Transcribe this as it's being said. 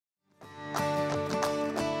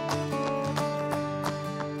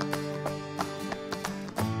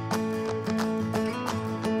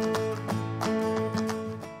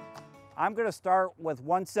I'm going to start with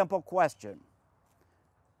one simple question.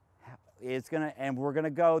 And we're going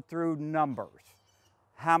to go through numbers.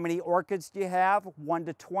 How many orchids do you have? 1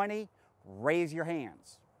 to 20. Raise your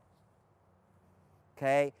hands.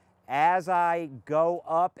 Okay. As I go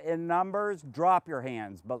up in numbers, drop your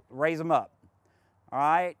hands, but raise them up. All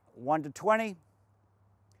right. 1 to 20.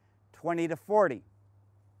 20 to 40.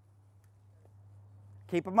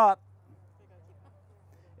 Keep them up.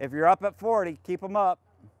 If you're up at 40, keep them up.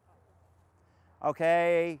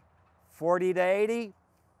 Okay. 40 to 80.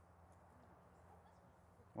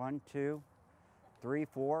 1, 2, 3,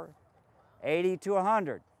 4, 80 to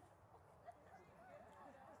 100.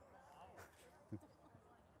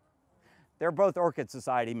 They're both Orchid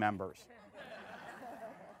Society members.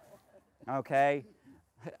 Okay.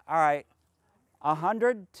 All right.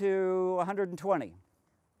 100 to 120.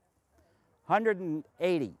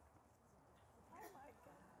 180.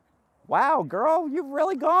 Wow, girl, you've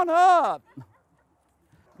really gone up.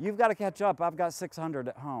 You've got to catch up. I've got 600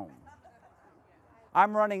 at home.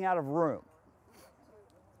 I'm running out of room.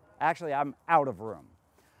 Actually, I'm out of room.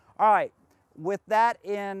 All right, with that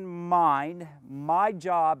in mind, my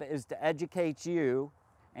job is to educate you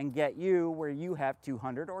and get you where you have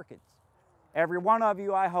 200 orchids. Every one of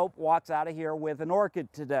you, I hope, walks out of here with an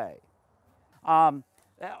orchid today.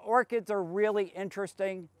 Orchids are really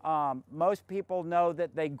interesting. Most people know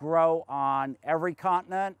that they grow on every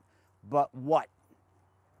continent, but what?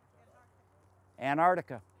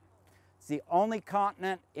 Antarctica. It's the only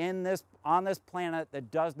continent on this planet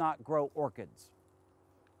that does not grow orchids.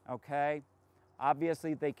 Okay?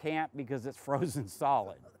 Obviously they can't because it's frozen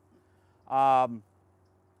solid.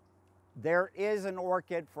 There is an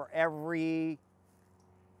orchid for every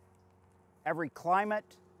climate,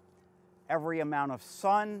 every amount of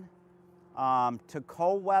sun, to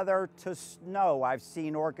cold weather, to snow. I've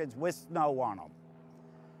seen orchids with snow on them.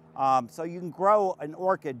 So you can grow an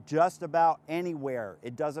orchid just about anywhere.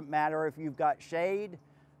 It doesn't matter if you've got shade,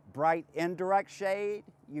 bright indirect shade,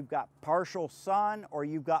 you've got partial sun, or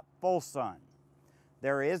you've got full sun.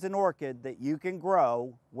 There is an orchid that you can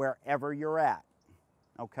grow wherever you're at,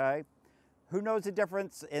 okay? Who knows the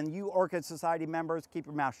difference? And you Orchid Society members, keep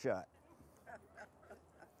your mouth shut.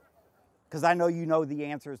 Because I know you know the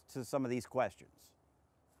answers to some of these questions.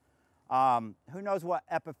 Who knows what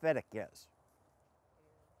epiphytic is?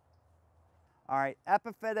 All right,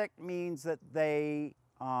 epiphytic means that they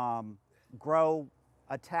grow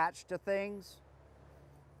attached to things.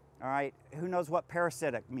 All right, who knows what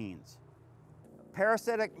parasitic means?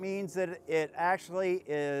 Parasitic means that it actually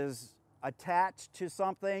is attached to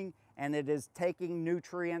something and it is taking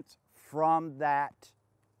nutrients from that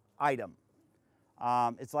item.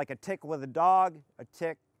 It's like a tick with a dog. A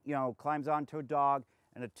tick, climbs onto a dog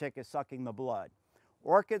and a tick is sucking the blood.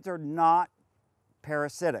 Orchids are not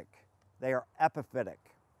parasitic. They are epiphytic.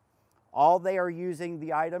 All they are using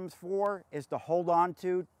the items for is to hold on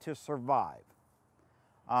to survive.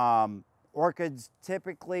 Orchids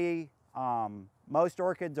typically, most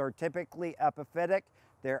orchids are typically epiphytic.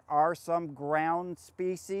 There are some ground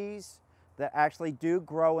species that actually do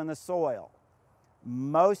grow in the soil.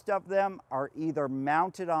 Most of them are either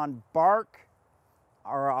mounted on bark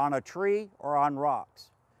or on a tree or on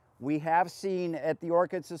rocks. We have seen at the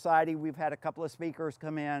Orchid Society, we've had a couple of speakers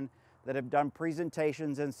come in that have done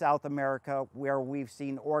presentations in South America where we've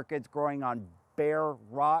seen orchids growing on bare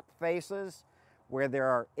rock faces, where there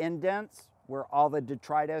are indents, where all the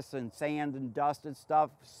detritus and sand and dust and stuff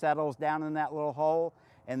settles down in that little hole,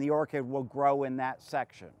 and the orchid will grow in that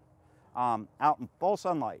section, out in full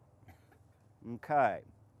sunlight. Okay.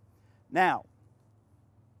 Now,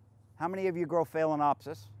 how many of you grow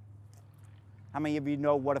Phalaenopsis? How many of you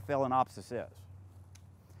know what a Phalaenopsis is?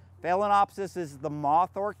 Phalaenopsis is the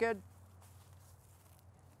moth orchid.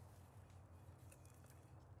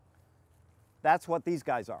 That's what these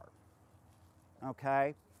guys are,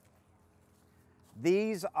 okay?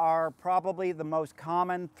 These are probably the most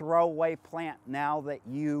common throwaway plant now that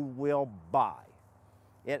you will buy.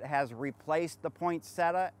 It has replaced the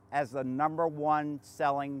poinsettia as the #1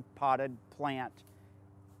 selling potted plant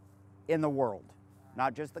in the world.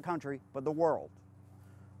 Not just the country, but the world.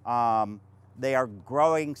 They are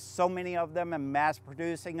growing so many of them and mass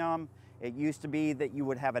producing them. It used to be that you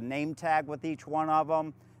would have a name tag with each one of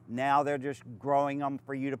them. Now they're just growing them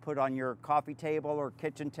for you to put on your coffee table or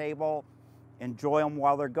kitchen table. Enjoy them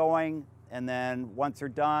while they're going, and then once they're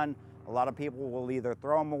done, a lot of people will either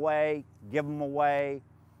throw them away, give them away,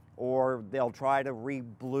 or they'll try to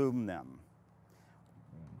re-bloom them.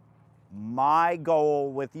 My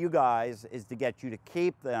goal with you guys is to get you to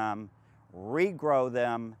keep them, regrow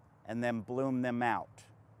them, and then bloom them out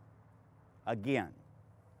again.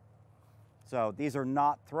 So these are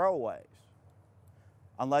not throwaways,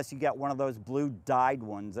 unless you get one of those blue dyed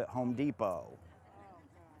ones at Home Depot.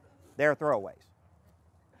 They're throwaways.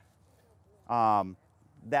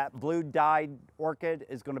 That blue dyed orchid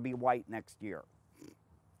is going to be white next year. Does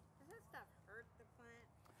that stuff hurt the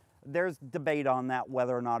plant? There's debate on that,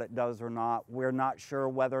 whether or not it does or not. We're not sure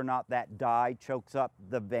whether or not that dye chokes up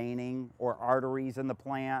the veining or arteries in the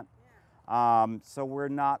plant. So we're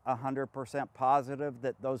not 100% positive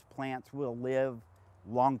that those plants will live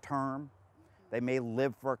long term. They may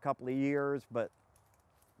live for a couple of years, but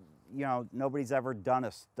you know, nobody's ever done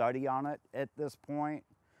a study on it at this point.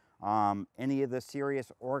 Any of the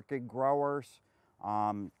serious orchid growers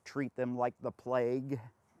treat them like the plague.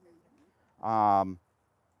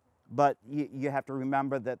 But you have to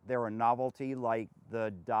remember that they're a novelty, like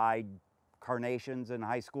the dyed carnations in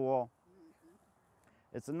high school.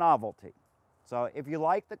 It's a novelty. So if you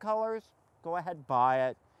like the colors, go ahead, buy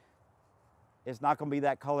it. It's not going to be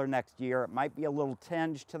that color next year. It might be a little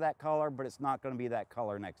tinge to that color, but it's not going to be that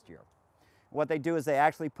color next year. What they do is they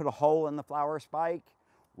actually put a hole in the flower spike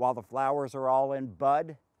while the flowers are all in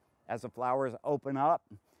bud. As the flowers open up,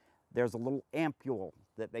 there's a little ampule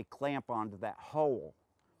that they clamp onto that hole,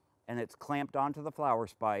 and it's clamped onto the flower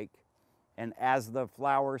spike. And as the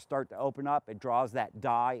flowers start to open up, it draws that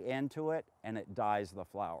dye into it, and it dyes the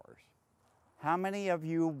flowers. How many of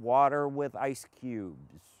you water with ice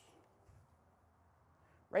cubes?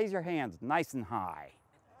 Raise your hands nice and high.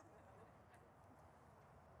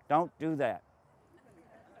 Don't do that.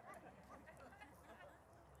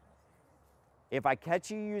 If I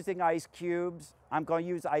catch you using ice cubes, I'm going to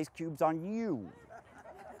use ice cubes on you.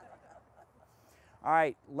 All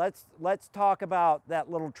right, let's talk about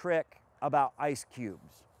that little trick about ice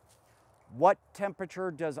cubes. What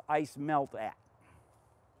temperature does ice melt at?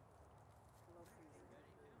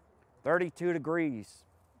 32 degrees.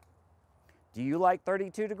 Do you like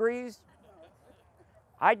 32 degrees?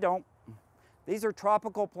 I don't. These are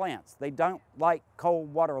tropical plants. They don't like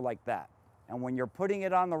cold water like that. And when you're putting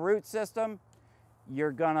it on the root system,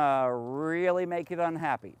 you're gonna really make it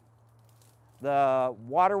unhappy. The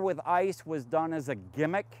water with ice was done as a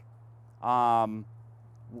gimmick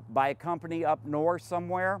by a company up north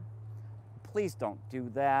somewhere. Please don't do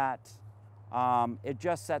that. It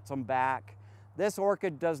just sets them back. This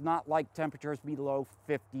orchid does not like temperatures below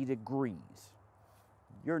 50 degrees.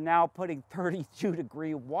 You're now putting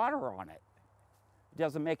 32-degree water on it. It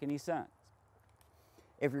doesn't make any sense.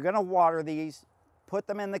 If you're gonna water these, put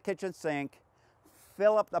them in the kitchen sink,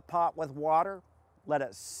 fill up the pot with water, let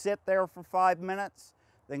it sit there for 5 minutes,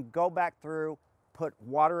 then go back through, put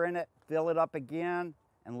water in it, fill it up again,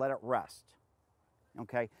 and let it rest.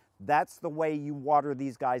 Okay? That's the way you water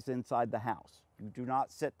these guys inside the house. You do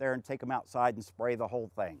not sit there and take them outside and spray the whole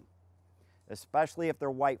thing, especially if they're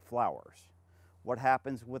white flowers. What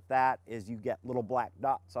happens with that is you get little black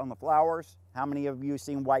dots on the flowers. How many of you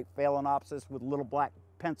seen white phalaenopsis with little black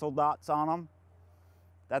pencil dots on them?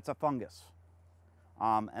 That's a fungus.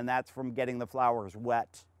 And that's from getting the flowers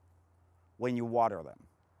wet when you water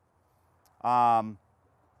them.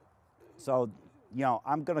 So, you know,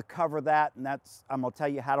 I'm gonna cover that, and I'm gonna tell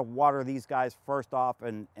you how to water these guys first off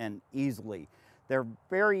and easily. They're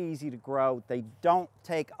very easy to grow. They don't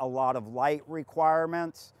take a lot of light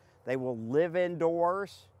requirements. They will live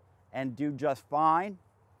indoors and do just fine.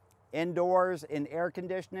 Indoors in air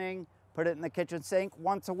conditioning, put it in the kitchen sink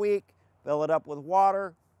once a week, fill it up with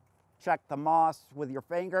water, check the moss with your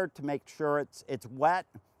finger to make sure it's wet.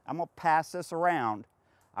 I'm gonna pass this around.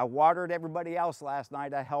 I watered everybody else last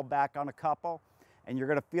night. I held back on a couple, and you're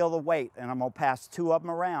gonna feel the weight, and I'm gonna pass 2 of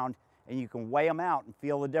them around, and you can weigh them out and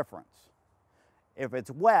feel the difference. If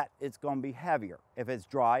it's wet, it's gonna be heavier. If it's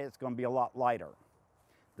dry, it's gonna be a lot lighter.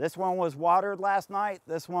 This one was watered last night,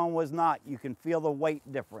 this one was not. You can feel the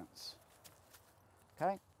weight difference,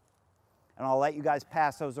 okay? And I'll let you guys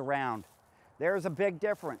pass those around. There's a big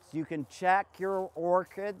difference. You can check your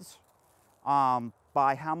orchids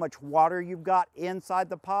by how much water you've got inside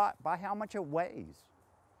the pot, by how much it weighs.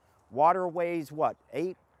 Water weighs what,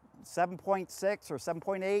 7.6 or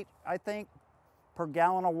 7.8, I think, per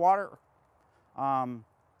gallon of water.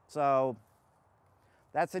 So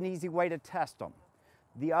that's an easy way to test them.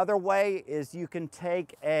 The other way is you can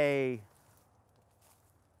take a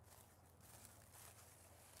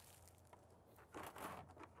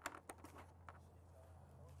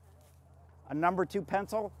number 2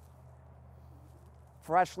 pencil,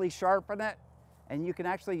 freshly sharpen it, and you can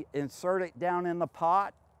actually insert it down in the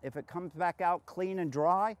pot. If it comes back out clean and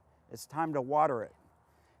dry, it's time to water it.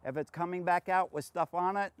 If it's coming back out with stuff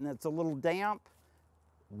on it and it's a little damp,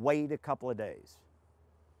 wait a couple of days.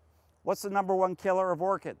 What's the #1 killer of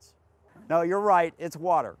orchids? No, you're right. It's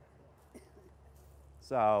water.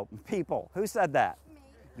 So, people, who said that? Me.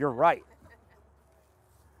 You're right.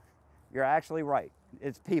 You're actually right.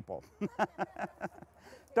 It's people.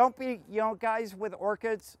 Don't be, guys, with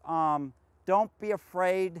orchids, don't be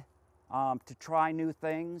afraid to try new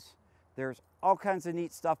things. There's all kinds of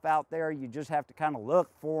neat stuff out there. You just have to kind of look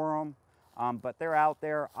for them. But they're out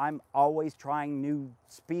there. I'm always trying new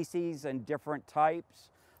species and different types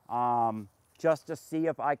just to see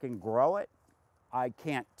if I can grow it. I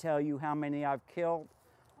can't tell you how many I've killed.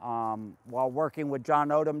 While working with John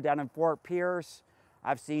Odom down in Fort Pierce,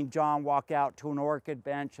 I've seen John walk out to an orchid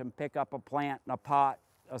bench and pick up a plant in a pot,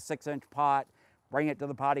 a 6-inch pot, bring it to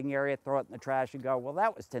the potting area, throw it in the trash and go, well,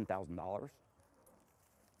 that was $10,000.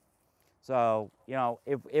 So,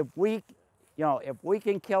 if we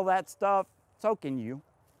can kill that stuff, so can you.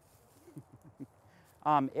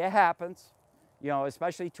 It happens,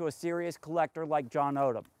 especially to a serious collector like John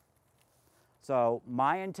Odom. So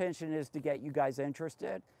my intention is to get you guys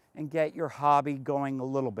interested and get your hobby going a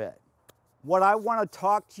little bit. What I want to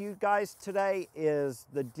talk to you guys today is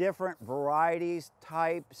the different varieties,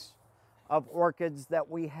 types of orchids that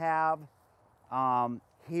we have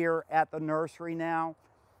here at the nursery now.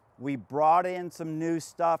 We brought in some new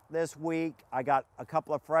stuff this week. I got a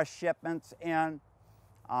couple of fresh shipments in.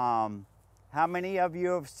 How many of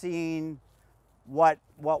you have seen what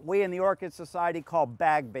we in the Orchid Society call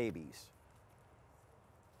bag babies?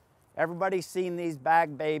 Everybody's seen these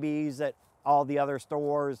bag babies at all the other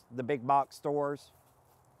stores, the big box stores.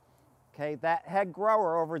 Okay, that head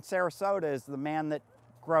grower over in Sarasota is the man that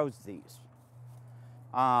grows these.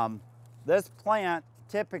 This plant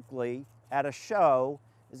typically at a show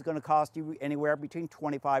is going to cost you anywhere between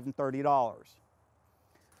 $25 and $30.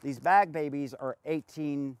 These bag babies are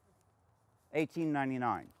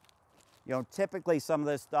 $18.99. Typically some of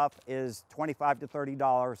this stuff is $25 to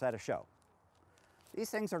 $30 at a show. These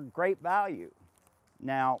things are great value.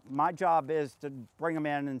 Now, my job is to bring them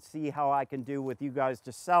in and see how I can do with you guys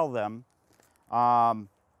to sell them.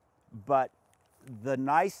 But the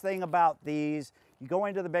nice thing about these, you go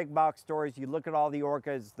into the big box stores, you look at all the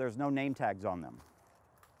orchids, there's no name tags on them.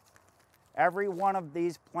 Every one of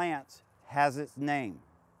these plants has its name.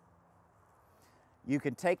 You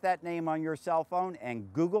can take that name on your cell phone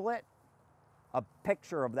and Google it. A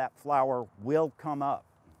picture of that flower will come up.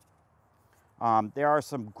 There are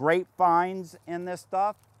some great finds in this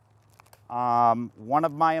stuff. One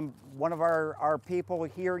of our people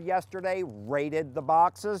here yesterday raided the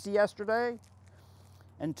boxes yesterday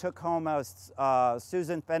and took home a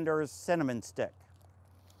Susan Fender's cinnamon stick.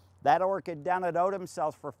 That orchid down at Odom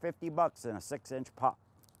sells for 50 bucks in a 6-inch pot.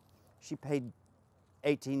 She paid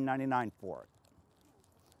 $18.99 for it.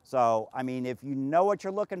 So, I mean, if you know what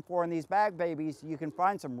you're looking for in these bag babies, you can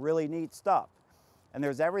find some really neat stuff. And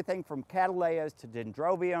there's everything from cattleyas to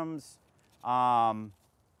dendrobiums. I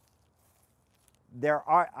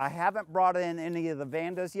haven't brought in any of the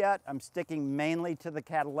vandas yet. I'm sticking mainly to the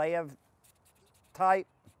cattleya type.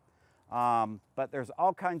 But there's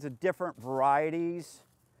all kinds of different varieties.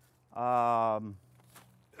 The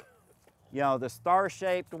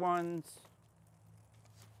star-shaped ones.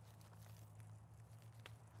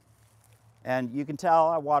 And you can tell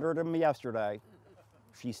I watered them yesterday.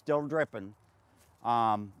 She's still dripping.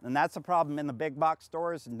 And that's the problem in the big box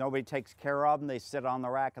stores. Nobody takes care of them. They sit on the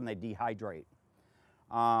rack and they dehydrate.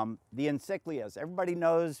 The encyclias. Everybody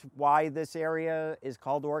knows why this area is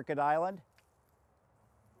called Orchid Island?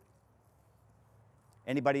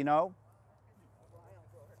 Anybody know?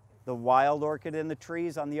 The wild orchid in the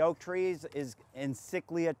trees, on the oak trees, is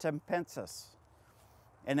Encyclia tempensis.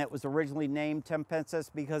 And it was originally named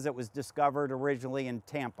tempensis because it was discovered originally in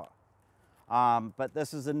Tampa. But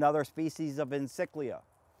this is another species of Encyclia.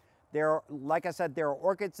 Like I said, there are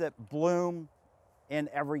orchids that bloom in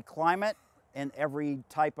every climate, in every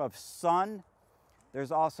type of sun.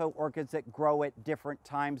 There's also orchids that grow at different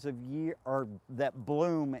times of year, or that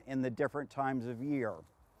bloom in the different times of year.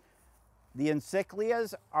 The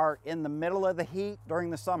Encyclias are in the middle of the heat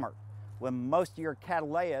during the summer, when most of your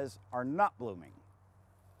cattleyas are not blooming.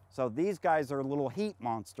 So these guys are little heat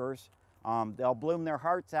monsters. They'll bloom their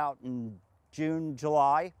hearts out in June,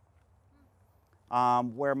 July,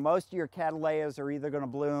 where most of your cattleyas are either going to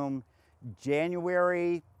bloom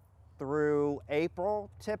January through April,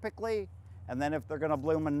 typically. And then if they're going to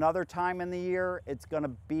bloom another time in the year, it's going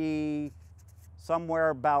to be somewhere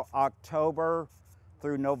about October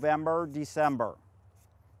through November, December.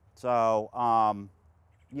 So,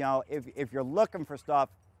 if you're looking for stuff,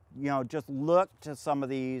 just look to some of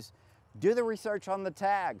these. Do the research on the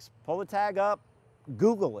tags. Pull the tag up,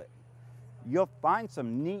 Google it. You'll find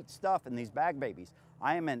some neat stuff in these bag babies.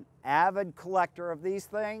 I am an avid collector of these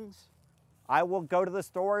things. I will go to the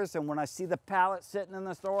stores, and when I see the pallet sitting in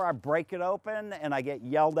the store, I break it open and I get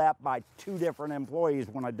yelled at by 2 different employees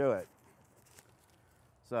when I do it.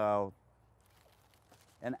 So,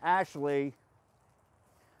 and actually,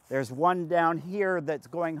 there's one down here that's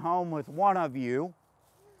going home with one of you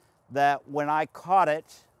that when I caught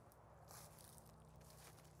it,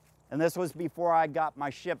 and this was before I got my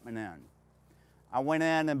shipment in, I went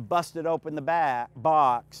in and busted open the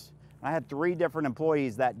box. I had 3 different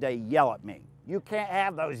employees that day yell at me. "You can't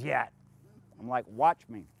have those yet." I'm like, "Watch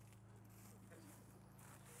me."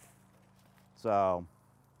 So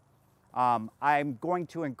I'm going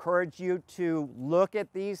to encourage you to look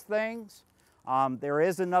at these things. There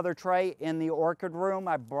is another tray in the orchid room.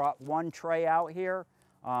 I brought 1 tray out here.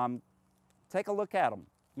 Take a look at them.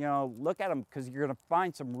 You know, look at them because you're going to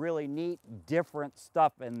find some really neat, different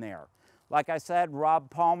stuff in there. Like I said, Rob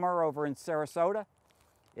Palmer over in Sarasota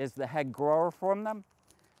is the head grower from them.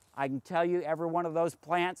 I can tell you every one of those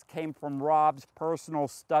plants came from Rob's personal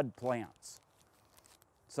stud plants.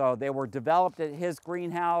 So they were developed at his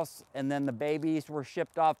greenhouse, and then the babies were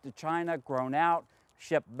shipped off to China, grown out,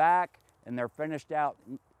 shipped back, and they're finished out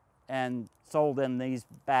and sold in these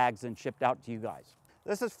bags and shipped out to you guys.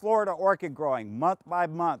 This is Florida Orchid Growing Month by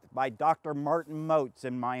Month by Dr. Martin Moats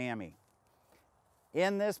in Miami.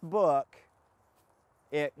 In this book,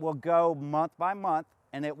 it will go month by month,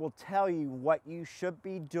 and it will tell you what you should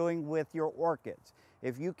be doing with your orchids.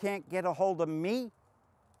 If you can't get a hold of me,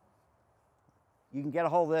 you can get a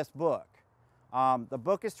hold of this book. The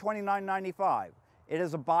book is $29.95. It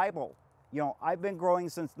is a Bible. You know, I've been growing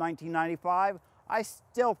since 1995. I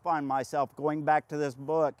still find myself going back to this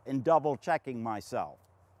book and double checking myself.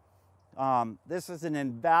 This is an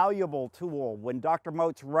invaluable tool. When Dr.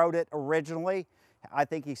 Moats wrote it originally, I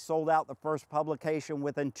think he sold out the first publication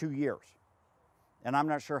within 2 years. And I'm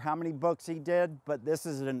not sure how many books he did, but this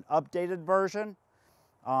is an updated version.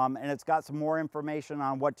 And it's got some more information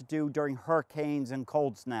on what to do during hurricanes and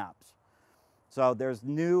cold snaps. So there's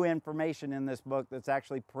new information in this book that's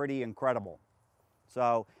actually pretty incredible.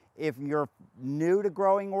 So if you're new to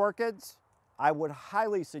growing orchids, I would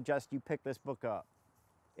highly suggest you pick this book up.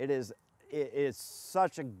 It is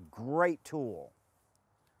such a great tool.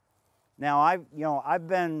 Now I've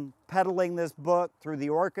been peddling this book through the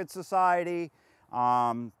Orchid Society,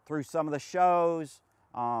 through some of the shows,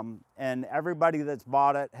 and everybody that's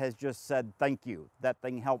bought it has just said thank you. That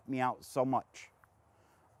thing helped me out so much.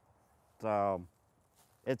 So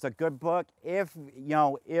it's a good book. If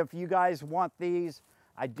you guys want these,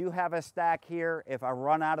 I do have a stack here. If I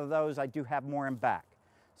run out of those, I do have more in back.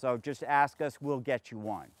 So just ask us, we'll get you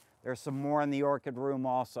one. There's some more in the orchid room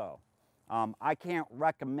also. I can't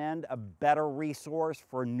recommend a better resource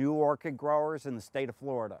for new orchid growers in the state of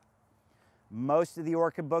Florida. Most of the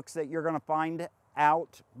orchid books that you're going to find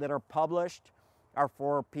out that are published are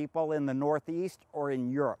for people in the Northeast or in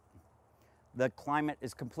Europe. The climate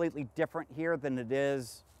is completely different here than it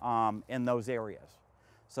is in those areas.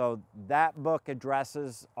 So that book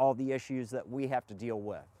addresses all the issues that we have to deal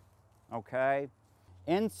with, okay?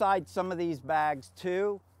 Inside some of these bags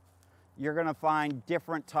too, you're gonna find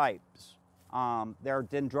different types. There are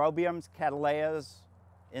dendrobiums, cattleyas,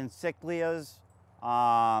 encyclias,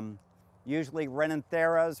 usually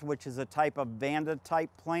renantheras, which is a type of vanda type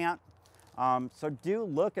plant. So do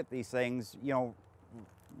look at these things,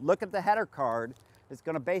 look at the header card. It's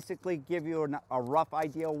gonna basically give you a rough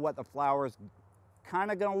idea of what the flower's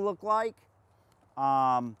kind of gonna look like,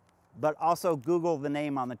 but also Google the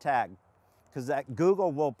name on the tag, because that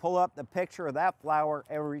Google will pull up the picture of that flower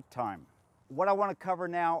every time. What I want to cover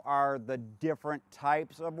now are the different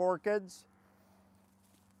types of orchids.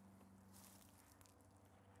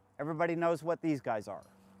 Everybody knows what these guys are.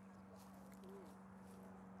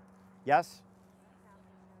 Yes?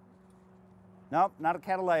 Nope, not a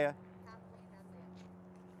cattleya.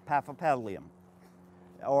 Papapedalium,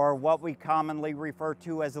 or what we commonly refer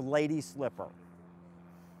to as a lady slipper.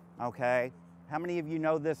 Okay, how many of you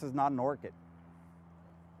know this is not an orchid?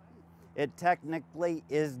 It technically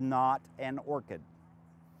is not an orchid.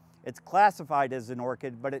 It's classified as an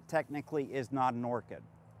orchid, but it technically is not an orchid.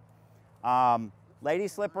 Lady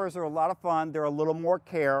slippers are a lot of fun. They're a little more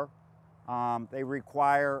care. They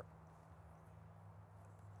require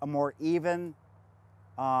a more even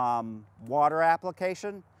water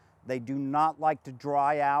application. They do not like to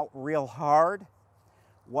dry out real hard.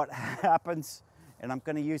 What happens, and I'm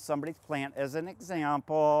going to use somebody's plant as an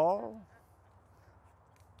example.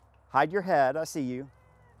 Hide your head, I see you.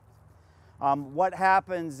 What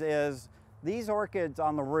happens is these orchids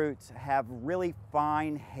on the roots have really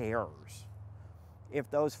fine hairs. If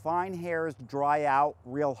those fine hairs dry out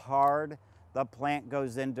real hard, the plant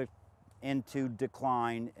goes into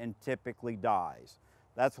decline and typically dies.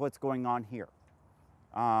 That's what's going on here.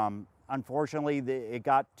 Unfortunately, it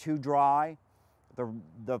got too dry.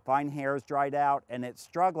 The fine hairs dried out and it's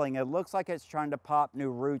struggling. It looks like it's trying to pop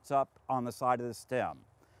new roots up on the side of the stem.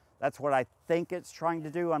 That's what I think it's trying to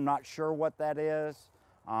do. I'm not sure what that is.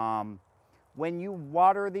 When you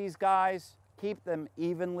water these guys, keep them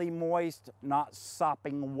evenly moist, not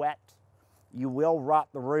sopping wet. You will rot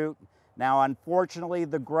the root. Now, unfortunately,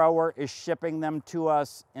 the grower is shipping them to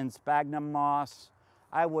us in sphagnum moss.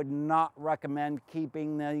 I would not recommend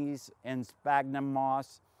keeping these in sphagnum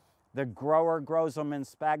moss. The grower grows them in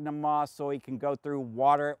sphagnum moss so he can go through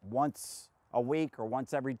water once a week or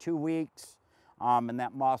once every 2 weeks, and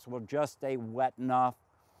that moss will just stay wet enough.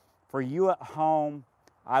 For you at home,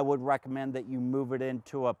 I would recommend that you move it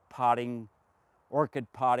into a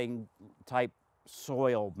orchid potting type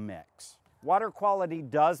soil mix. Water quality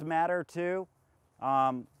does matter too.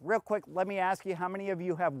 Real quick, let me ask you, how many of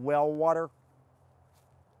you have well water?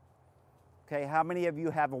 Okay, how many of you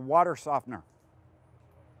have a water softener?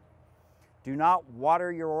 Do not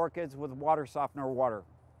water your orchids with water softener water.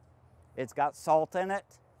 It's got salt in it.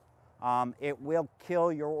 It will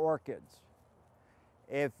kill your orchids.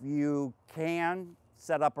 If you can,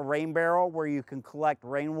 set up a rain barrel where you can collect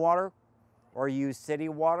rainwater or use city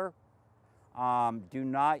water. Do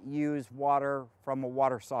not use water from a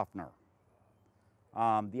water softener.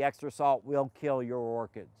 The extra salt will kill your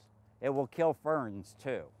orchids. It will kill ferns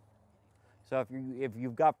too. So if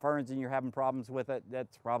you've got ferns and you're having problems with it,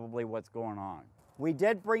 that's probably what's going on. We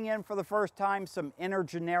did bring in for the first time some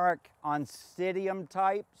intergeneric oncidium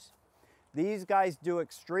types. These guys do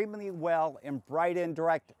extremely well in bright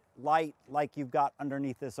indirect light like you've got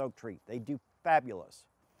underneath this oak tree. They do fabulous.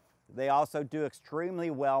 They also do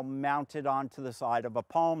extremely well mounted onto the side of a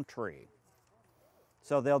palm tree.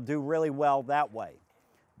 So they'll do really well that way.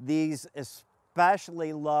 These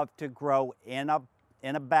especially love to grow in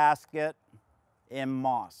a basket in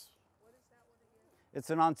moss. What is that one again? It's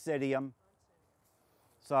an oncidium.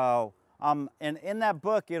 So, and in that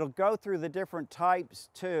book, it'll go through the different types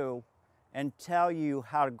too and tell you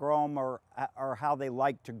how to grow them or how they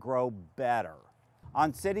like to grow better.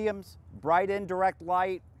 Oncidiums, bright indirect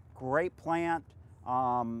light, great plant.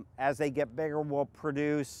 As they get bigger, will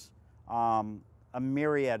produce a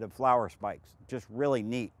myriad of flower spikes. Just really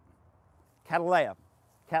neat. Cattleya,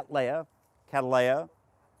 Cattleya, Cattleya,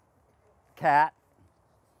 cat,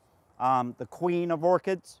 the queen of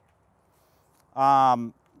orchids.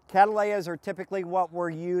 Cattleyas are typically what were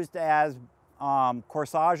used as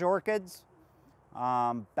corsage orchids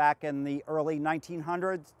back in the early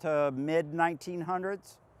 1900s to mid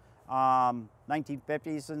 1900s,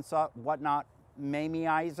 1950s and so whatnot. Mamie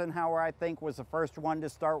Eisenhower, I think, was the first one to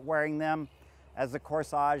start wearing them as a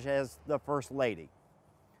corsage as the first lady.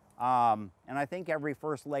 And I think every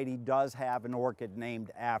first lady does have an orchid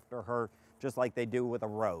named after her, just like they do with a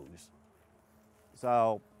rose.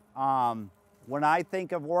 So when I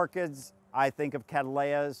think of orchids, I think of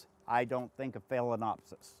cattleyas. I don't think of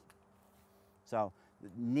phalaenopsis. So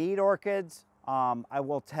neat orchids. I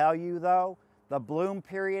will tell you though, the bloom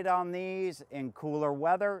period on these in cooler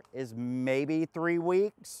weather is maybe 3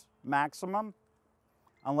 weeks maximum,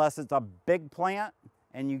 unless it's a big plant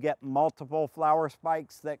and you get multiple flower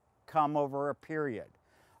spikes that come over a period.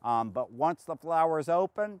 But once the flowers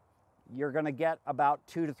open, you're gonna get about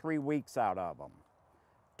 2 to 3 weeks out of them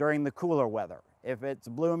during the cooler weather. If it's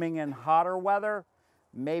blooming in hotter weather,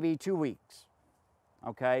 maybe 2 weeks.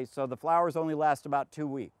 Okay, so the flowers only last about 2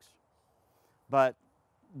 weeks. But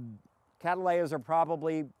cattleyas are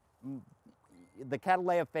probably, the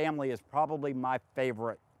Cattleya family is probably my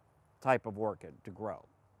favorite type of orchid to grow.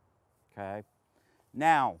 Okay,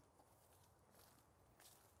 now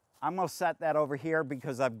I'm gonna set that over here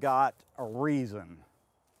because I've got a reason.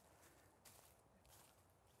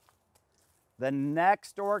 The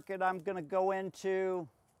next orchid I'm gonna go into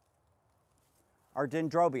are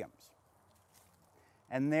dendrobiums.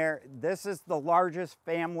 And this is the largest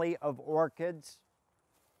family of orchids.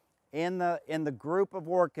 In the group of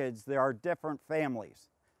orchids, there are different families.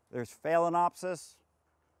 There's phalaenopsis,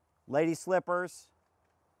 lady slippers,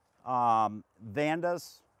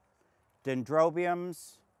 vandas,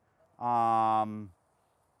 dendrobiums,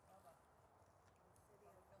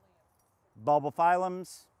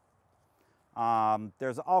 bulbophyllums.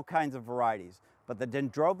 There's all kinds of varieties, but the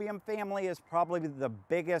dendrobium family is probably the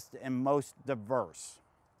biggest and most diverse.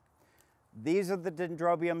 These are the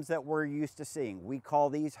dendrobiums that we're used to seeing. We call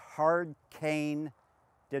these hard cane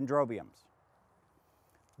dendrobiums.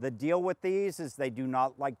 The deal with these is they do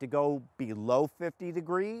not like to go below 50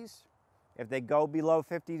 degrees. If they go below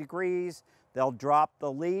 50 degrees, they'll drop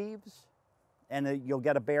the leaves and you'll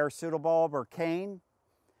get a bare pseudobulb or cane.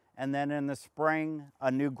 And then in the spring, a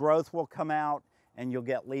new growth will come out and you'll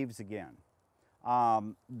get leaves again.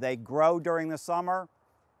 They grow during the summer.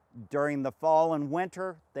 During the fall and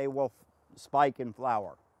winter, they will spike and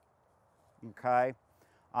flower. Okay?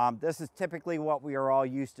 This is typically what we are all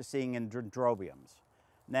used to seeing in dendrobiums.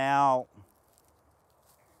 Now,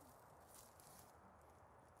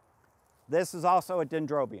 this is also a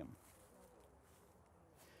dendrobium.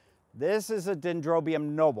 This is a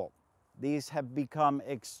dendrobium noble. These have become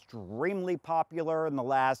extremely popular in the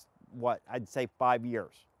last, I'd say 5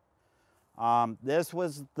 years. This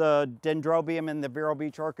was the dendrobium in the Vero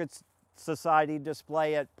Beach Orchid Society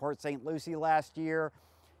display at Port St. Lucie last year.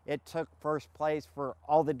 It took first place for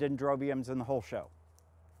all the dendrobiums in the whole show.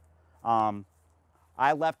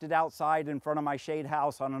 I left it outside in front of my shade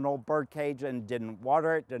house on an old bird cage and didn't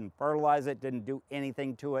water it, didn't fertilize it, didn't do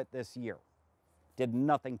anything to it this year. Did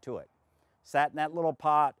nothing to it. Sat in that little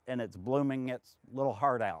pot and it's blooming its little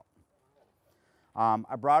heart out.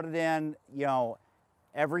 I brought it in,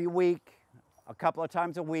 every week, a couple of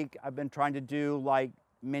times a week. I've been trying to do like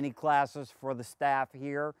mini classes for the staff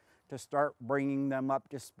here to start bringing them up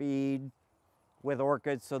to speed with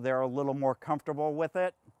orchids so they're a little more comfortable with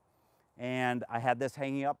it. And I had this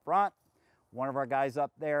hanging up front. One of our guys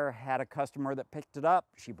up there had a customer that picked it up.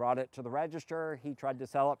 She brought it to the register. He tried to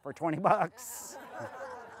sell it for 20 bucks.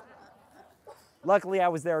 Luckily, I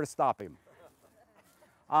was there to stop him.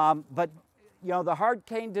 But the hard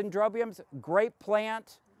cane dendrobiums, great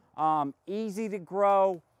plant, easy to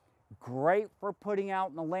grow, great for putting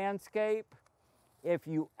out in the landscape. If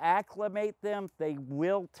you acclimate them, they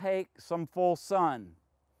will take some full sun.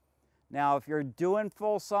 Now, if you're doing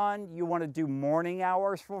full sun, you want to do morning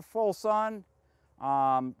hours for full sun.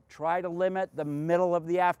 Try to limit the middle of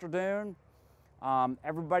the afternoon.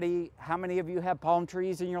 Everybody, how many of you have palm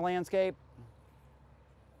trees in your landscape?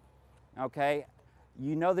 Okay,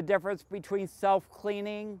 you know the difference between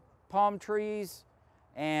self-cleaning palm trees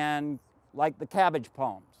and like the cabbage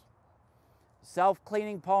palms.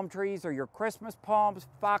 Self-cleaning palm trees are your Christmas palms,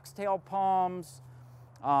 foxtail palms,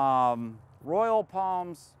 royal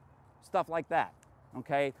palms, stuff like that,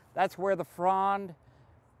 okay? That's where the frond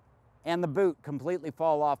and the boot completely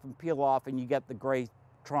fall off and peel off and you get the gray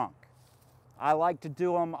trunk. I like to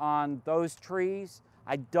do them on those trees.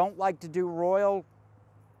 I don't like to do royal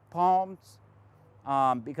palms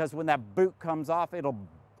because when that boot comes off,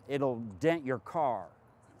 it'll dent your car.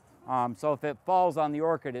 So if it falls on the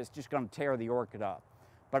orchid, it's just gonna tear the orchid up.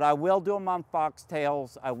 But I will do them on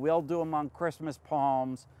foxtails. I will do them on Christmas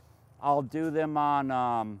palms. I'll do them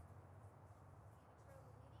on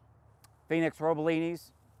Phoenix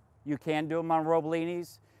robelinis. You can do them on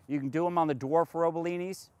robelinis. You can do them on the dwarf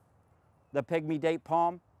robelinis, the pygmy date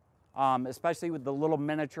palm, especially with the little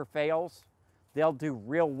miniature phales. They'll do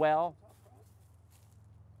real well.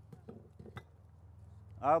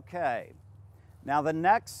 Okay, now the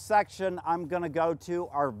next section I'm gonna go to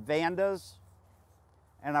are vandas.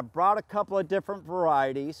 And I brought a couple of different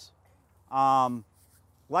varieties.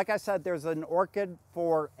 Like I said, there's an orchid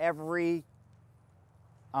for every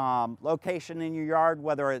location in your yard,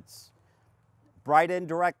 whether it's bright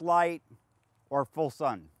indirect light or full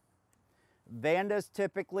sun. Vandas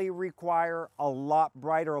typically require a lot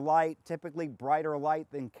brighter light, typically brighter light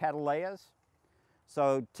than cattleyas.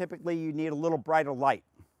 So typically you need a little brighter light.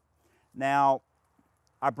 Now,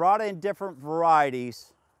 I brought in different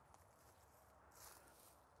varieties.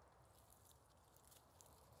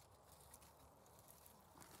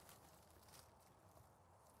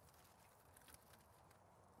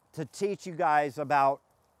 To teach you guys about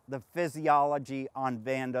the physiology on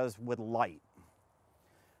vandas with light.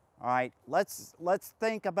 All right, let's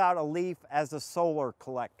think about a leaf as a solar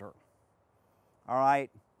collector. All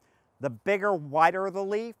right, the bigger, wider the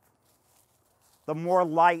leaf, the more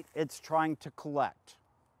light it's trying to collect.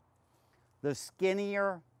 The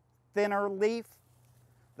skinnier, thinner leaf,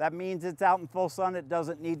 that means it's out in full sun, it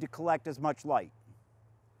doesn't need to collect as much light.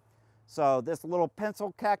 So this little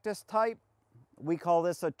pencil cactus type, we call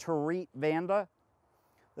this a terete vanda.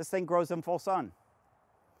 This thing grows in full sun.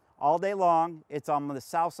 All day long, it's on the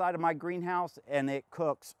south side of my greenhouse and it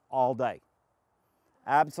cooks all day.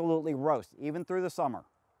 Absolutely roast, even through the summer.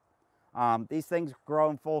 These things grow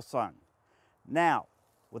in full sun. Now,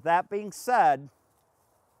 with that being said,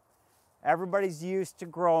 everybody's used to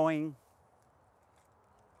growing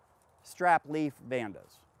strap leaf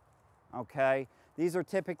vandas, okay? These are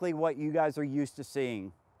typically what you guys are used to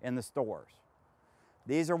seeing in the stores.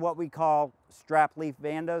 These are what we call strap leaf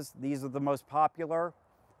vandas. These are the most popular.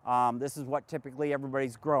 This is what typically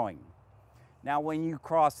everybody's growing. Now when you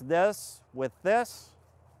cross this with this,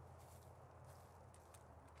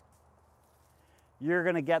 you're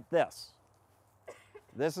going to get this.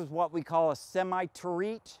 This is what we call a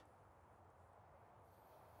semi-terete.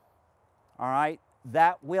 All right,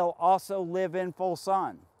 that will also live in full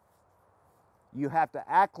sun. You have to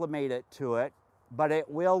acclimate it to it, but it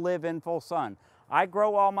will live in full sun. I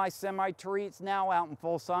grow all my semi-teretes now out in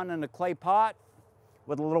full sun in a clay pot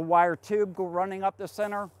with a little wire tube running up the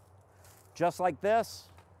center, just like this,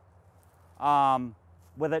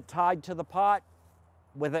 with it tied to the pot,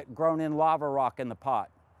 with it grown in lava rock in the pot.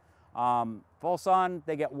 Full sun,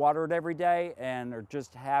 they get watered every day and are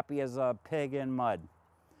just happy as a pig in mud.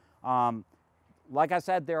 Like I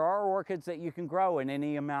said, there are orchids that you can grow in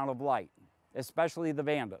any amount of light, especially the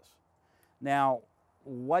vandas. Now,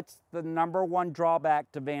 what's the #1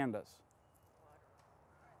 drawback to vandas?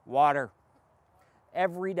 Water.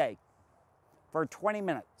 Every day for 20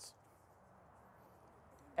 minutes.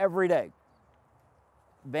 Every day.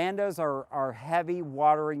 Vandas are heavy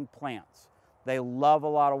watering plants. They love a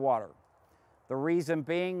lot of water. The reason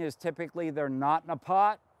being is typically they're not in a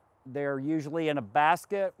pot. They're usually in a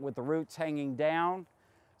basket with the roots hanging down,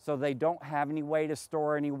 so they don't have any way to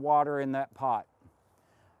store any water in that pot.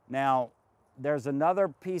 Now, there's another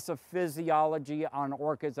piece of physiology on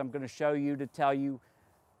orchids I'm going to show you to tell you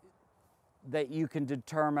that you can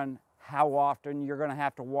determine how often you're going to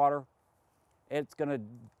have to water. It's going to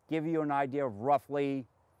give you an idea of roughly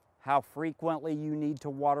how frequently you need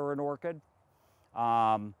to water an orchid.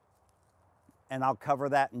 And I'll cover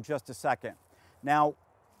that in just a second. Now,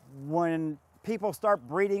 when people start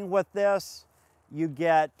breeding with this, you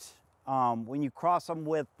get, when you cross them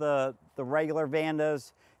with the regular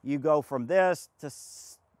vandas, you go from this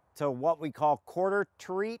to what we call quarter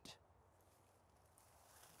terete.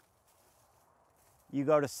 You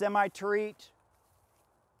go to semi-terete,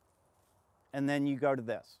 and then you go to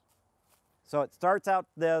this. So it starts out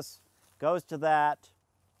this, goes to that,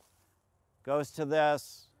 goes to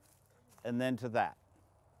this, and then to that.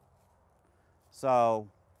 So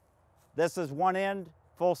this is one end,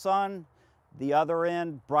 full sun, the other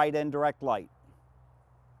end, bright indirect light.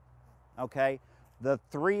 Okay, the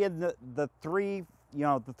three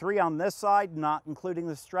on this side, not including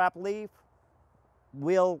the strap leaf,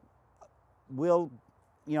 will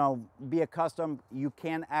be accustomed. You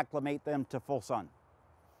can acclimate them to full sun.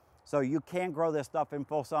 So you can grow this stuff in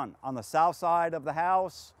full sun on the south side of the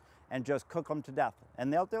house and just cook them to death,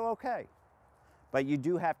 and they'll do okay. But you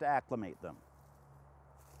do have to acclimate them.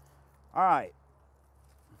 All right,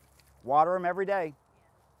 water them every day.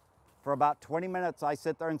 For about 20 minutes, I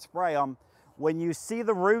sit there and spray them. When you see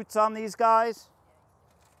the roots on these guys,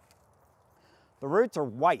 the roots are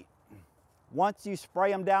white. Once you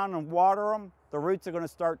spray them down and water them, the roots are going to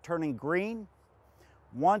start turning green.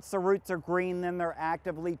 Once the roots are green, then they're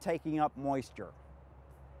actively taking up moisture.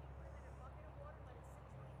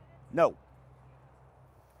 No.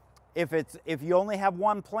 If you only have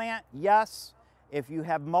one plant, yes. If you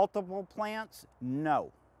have multiple plants,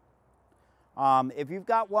 no. If you've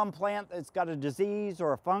got one plant that's got a disease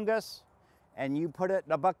or a fungus, and you put it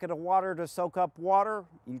in a bucket of water to soak up water,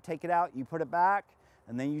 you take it out, you put it back,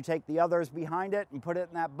 and then you take the others behind it and put it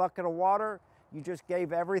in that bucket of water, you just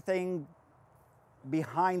gave everything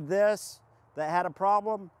behind this that had a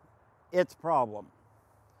problem, its problem.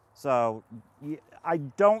 So I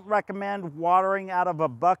don't recommend watering out of a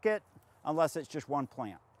bucket unless it's just one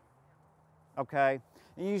plant. Okay,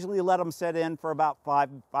 and usually let them sit in for about 5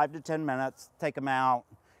 to 10 minutes, take them out,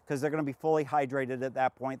 because they're going to be fully hydrated at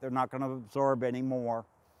that point. They're not going to absorb any more,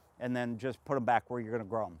 and then just put them back where you're going to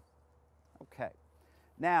grow them. Okay,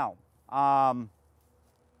 now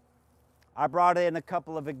I brought in a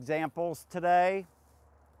couple of examples today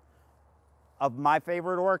of my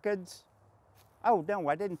favorite orchids. Oh no,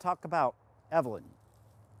 I didn't talk about Evelyn.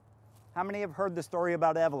 How many have heard the story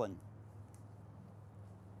about Evelyn?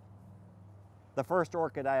 The first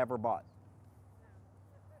orchid I ever bought.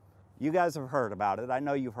 You guys have heard about it. I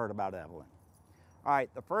know you've heard about Evelyn. All right,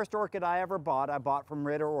 the first orchid I ever bought, I bought from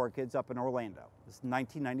Ritter Orchids up in Orlando. This is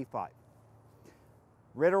 1995.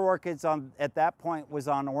 Ritter Orchids at that point was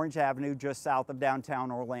on Orange Avenue just south of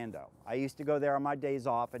downtown Orlando. I used to go there on my days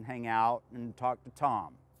off and hang out and talk to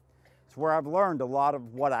Tom. It's where I've learned a lot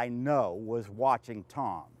of what I know was watching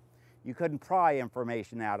Tom. You couldn't pry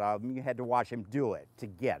information out of him. You had to watch him do it to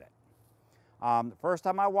get it. The first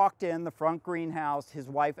time I walked in the front greenhouse, his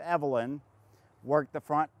wife Evelyn worked the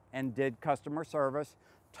front and did customer service.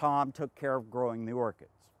 Tom took care of growing the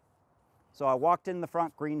orchids. So I walked in the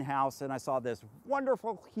front greenhouse and I saw this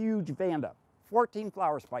wonderful, huge vanda, 14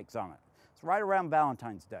 flower spikes on it. It's right around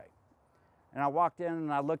Valentine's Day. And I walked in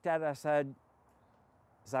and I looked at it, I said,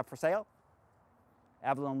 "Is that for sale?"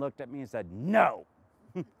 Evelyn looked at me and said, "No."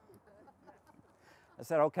 I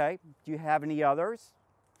said, "Okay, do you have any others?"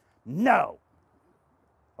 "No."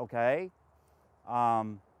 "Okay,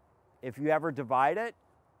 if you ever divide it,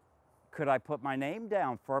 could I put my name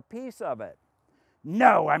down for a piece of it?"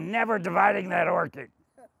 "No, I'm never dividing that orchid."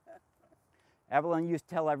 Evelyn used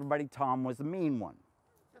to tell everybody Tom was the mean one.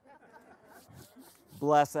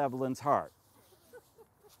 Bless Evelyn's heart.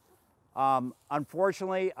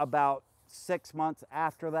 Unfortunately, about 6 months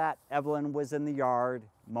after that, Evelyn was in the yard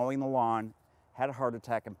mowing the lawn, had a heart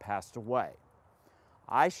attack and passed away.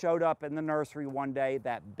 I showed up in the nursery one day,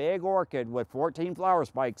 that big orchid with 14 flower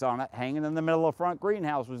spikes on it hanging in the middle of the front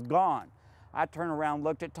greenhouse was gone. I turned around,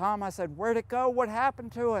 looked at Tom, I said, "Where'd it go? What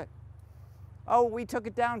happened to it?" "Oh, we took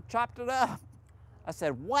it down, chopped it up." I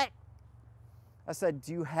said, "What?" I said,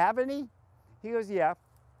 "Do you have any?" He goes, "Yeah."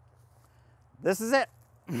 This is it.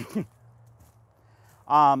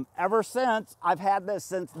 Ever since, I've had this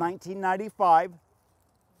since 1995.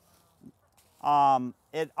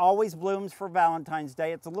 It always blooms for Valentine's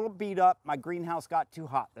Day. It's a little beat up. My greenhouse got too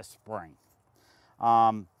hot this spring.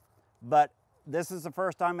 But this is the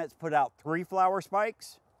first time it's put out 3 flower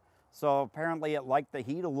spikes. So apparently it liked the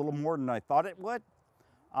heat a little more than I thought it would.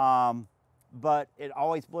 But it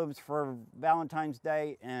always blooms for Valentine's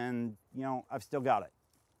Day, and you know, I've still got it.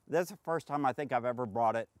 This is the first time I think I've ever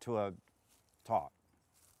brought it to a talk.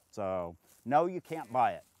 So no, you can't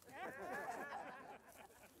buy it.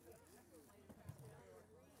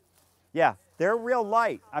 Yeah, they're real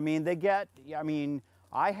light. I mean,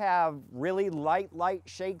 I have really light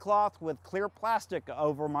shade cloth with clear plastic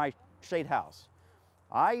over my shade house.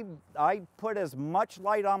 I put as much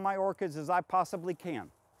light on my orchids as I possibly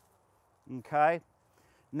can. Okay?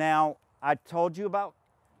 Now, I told you about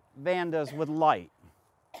vandas with light.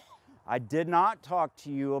 I did not talk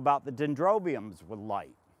to you about the dendrobiums with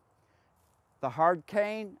light. The hard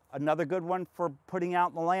cane, another good one for putting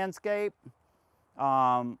out in the landscape.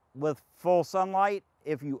 With full sunlight,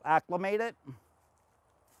 if you acclimate it.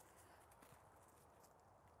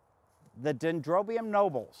 The Dendrobium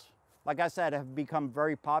nobles, like I said, have become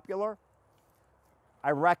very popular.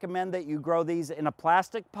 I recommend that you grow these in a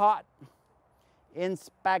plastic pot in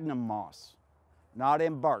sphagnum moss, not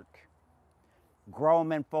in bark. Grow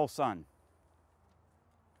them in full sun.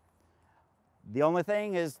 The only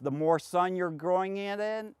thing is, the more sun you're growing it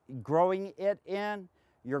in,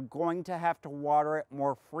 you're going to have to water it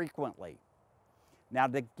more frequently. Now,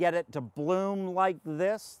 to get it to bloom like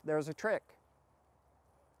this, there's a trick.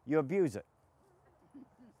 You abuse it.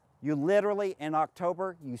 You literally, in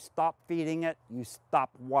October, you stop feeding it, you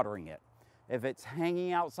stop watering it. If it's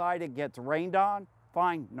hanging outside, it gets rained on,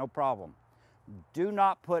 fine, no problem. Do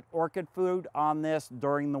not put orchid food on this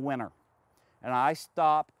during the winter. And I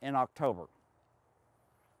stop in October.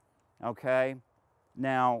 Okay?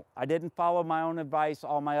 Now, I didn't follow my own advice.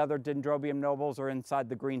 All my other Dendrobium nobles are inside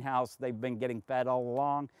the greenhouse. They've been getting fed all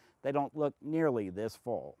along. They don't look nearly this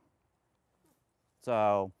full.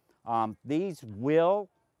 So these will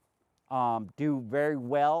do very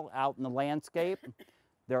well out in the landscape.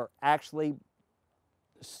 They're actually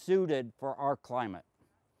suited for our climate.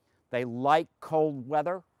 They like cold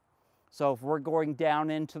weather. So if we're going down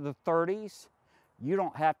into the 30s, you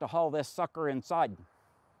don't have to haul this sucker inside.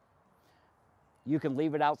 You can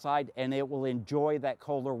leave it outside and it will enjoy that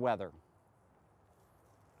colder weather.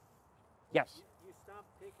 Yes? You stop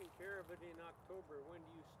taking care of it in October. When do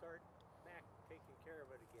you start back taking care of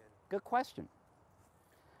it again? Good question.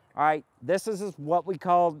 All right, this is what we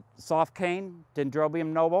call soft cane, Dendrobium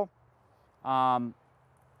noble.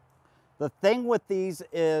 The thing with these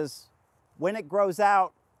is when it grows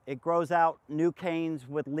out new canes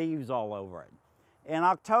with leaves all over it. In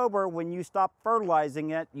October, when you stop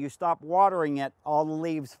fertilizing it, you stop watering it, all the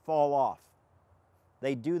leaves fall off.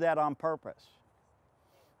 They do that on purpose.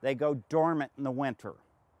 They go dormant in the winter.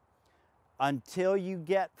 Until you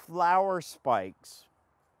get flower spikes,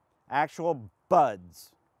 actual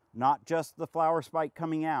buds, not just the flower spike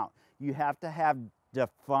coming out. You have to have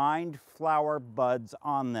defined flower buds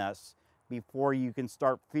on this before you can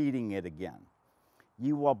start feeding it again.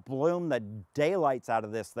 You will bloom the daylights out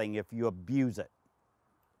of this thing if you abuse it.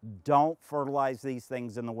 Don't fertilize these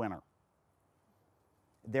things in the winter.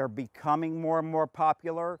 They're becoming more and more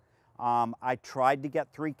popular. I tried to get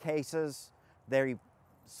 3 cases. They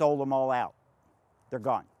sold them all out. They're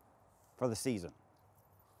gone for the season.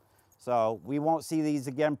 So we won't see these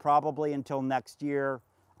again probably until next year.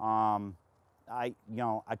 I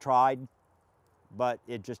tried, but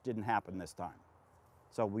it just didn't happen this time.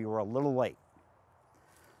 So we were a little late.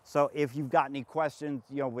 So if you've got any questions,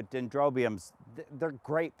 you know, with dendrobiums, they're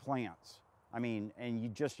great plants. I mean, and you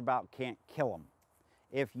just about can't kill them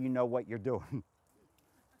if you know what you're doing.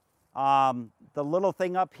 The little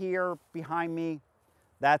thing up here behind me,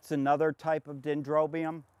 that's another type of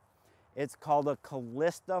dendrobium. It's called a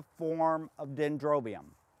callista form of dendrobium.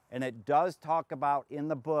 And it does talk about in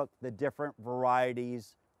the book the different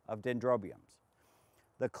varieties of dendrobiums.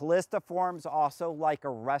 The callista forms also like a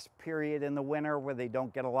rest period in the winter where they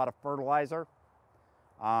don't get a lot of fertilizer.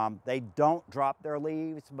 They don't drop their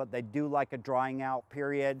leaves, but they do like a drying out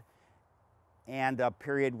period and a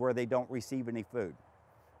period where they don't receive any food.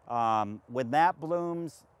 When that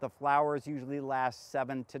blooms, the flowers usually last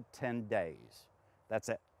 7 to 10 days. That's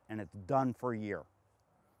it, and it's done for a year.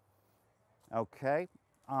 Okay.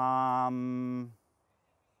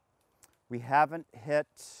 We haven't hit,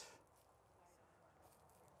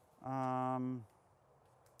 well,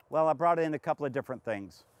 I brought in a couple of different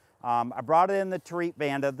things. I brought in the Terete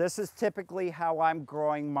Vanda. This is typically how I'm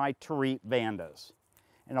growing my Terete Vandas.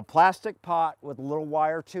 In a plastic pot with a little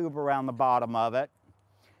wire tube around the bottom of it,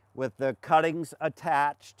 with the cuttings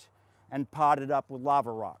attached and potted up with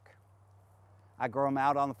lava rock. I grow them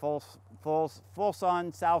out on the full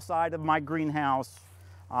sun, south side of my greenhouse.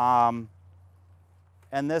 And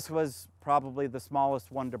this was probably the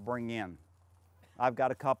smallest one to bring in. I've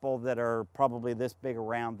got a couple that are probably this big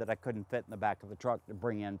around that I couldn't fit in the back of the truck to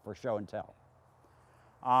bring in for show and tell.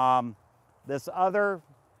 This other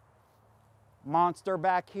monster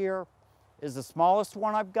back here is the smallest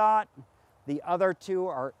one I've got. The other two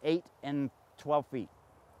are 8 and 12 feet.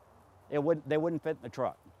 They wouldn't fit in the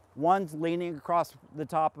truck. One's leaning across the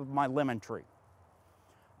top of my lemon tree.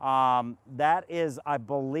 That is, I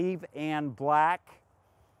believe, Ann Black.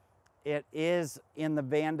 It is in the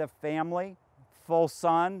Vanda family, full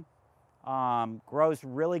sun, grows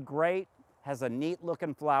really great, has a neat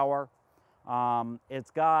looking flower. It's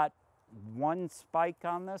got one spike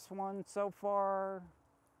on this one so far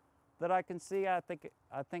that I can see. I think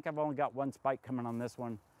I've only got one spike coming on this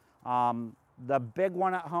one. The big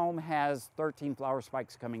one at home has 13 flower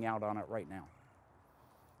spikes coming out on it right now.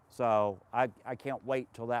 So I can't wait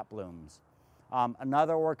till that blooms.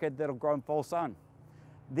 Another orchid that'll grow in full sun.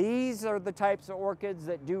 These are the types of orchids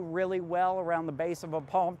that do really well around the base of a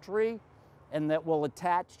palm tree and that will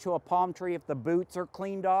attach to a palm tree if the boots are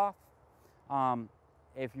cleaned off.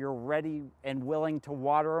 If you're ready and willing to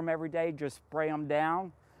water them every day, just spray them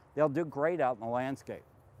down. They'll do great out in the landscape.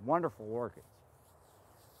 Wonderful orchids.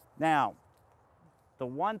 Now, the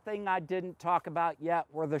one thing I didn't talk about yet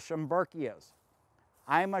were the Schomburgkias.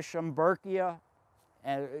 I'm a Schomburgkia,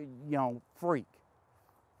 freak.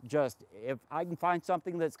 Just, if I can find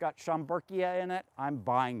something that's got Schomburgkia in it, I'm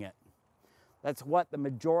buying it. That's what the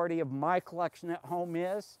majority of my collection at home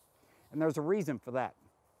is, and there's a reason for that.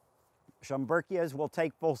 Schomburgkias will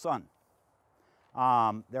take full sun.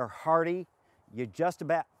 They're hardy. You just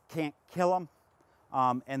about can't kill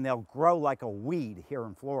them, and they'll grow like a weed here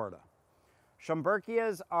in Florida.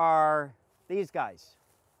 Schomburgkias are these guys.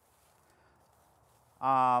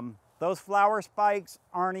 Those flower spikes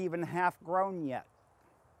aren't even half grown yet.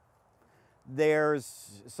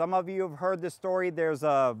 Some of you have heard the story, there's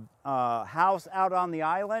a house out on the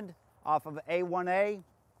island off of A1A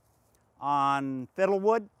on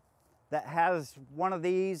Fiddlewood that has one of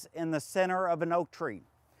these in the center of an oak tree.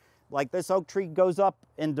 Like this oak tree goes up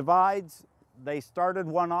and divides. They started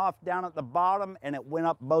one off down at the bottom and it went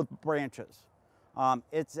up both branches.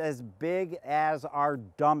 It's as big as our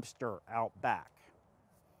dumpster out back.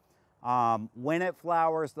 When it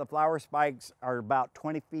flowers, the flower spikes are about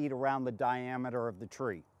 20 feet around the diameter of the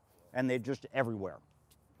tree, and they're just everywhere.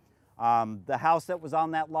 The house that was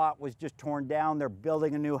on that lot was just torn down. They're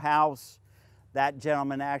building a new house. That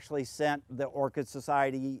gentleman actually sent the Orchid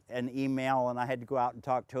Society an email, and I had to go out and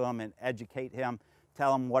talk to him and educate him,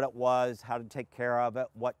 tell him what it was, how to take care of it,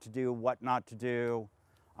 what to do, what not to do.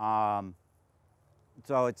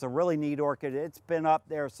 So it's a really neat orchid. It's been up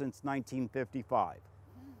there since 1955.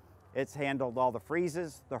 It's handled all the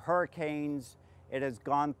freezes, the hurricanes. It has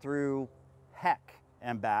gone through heck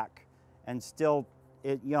and back, and still,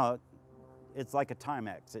 it's like a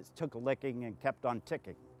Timex. It took a licking and kept on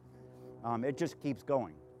ticking. It just keeps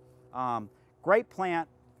going. Great plant.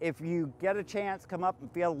 If you get a chance, come up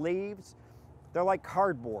and feel leaves. They're like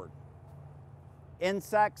cardboard.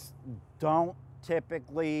 Insects don't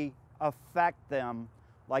typically affect them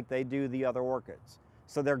like they do the other orchids.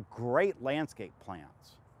 So they're great landscape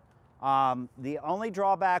plants. The only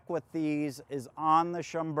drawback with these is on the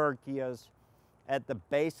Schomburgkias, at the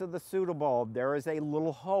base of the pseudobulb, there is a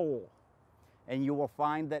little hole. and you will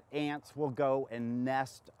find that ants will go and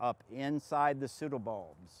nest up inside the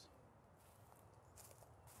pseudobulbs.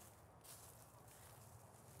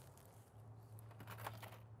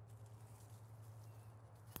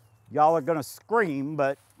 Y'all are gonna scream,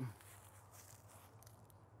 but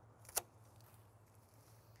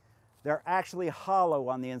they're actually hollow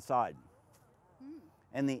on the inside.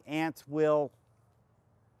 And the ants will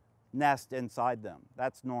nest inside them.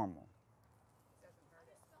 That's normal.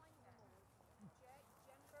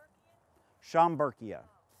 Schomburgkia.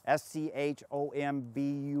 Schomburgkia,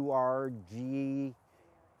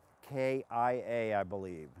 I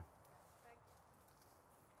believe.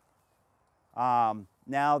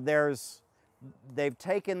 Now they've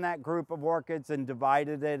taken that group of orchids and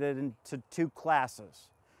divided it into two classes.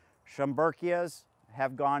 Schomburgkias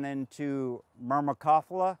have gone into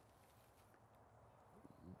Myrmecophila.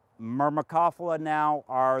 Myrmecophila now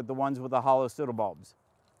are the ones with the hollow pseudobulbs.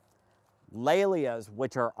 Lalias,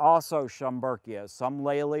 which are also Schomburgkias, some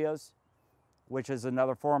Lalias, which is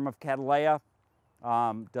another form of Cattleya,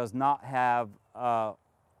 does not have a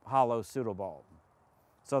hollow pseudobulb.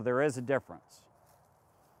 So there is a difference.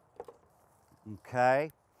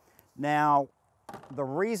 Okay. Now, the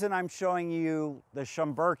reason I'm showing you the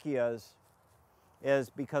Schomburgkias is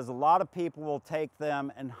because a lot of people will take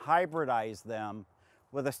them and hybridize them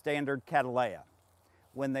with a standard Cattleya.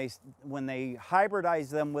 When they hybridize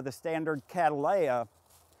them with a standard Cattleya,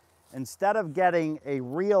 instead of getting a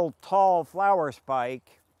real tall flower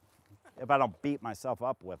spike, if I don't beat myself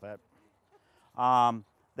up with it,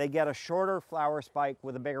 they get a shorter flower spike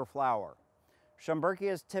with a bigger flower.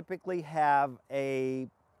 Schomburgkias typically have a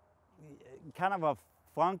kind of a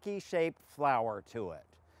funky shaped flower to it.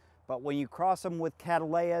 But when you cross them with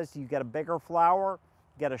Cattleyas, you get a bigger flower,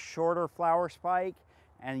 get a shorter flower spike,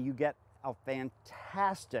 and you get a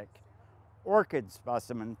fantastic orchid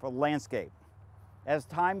specimen for the landscape. As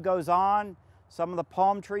time goes on, some of the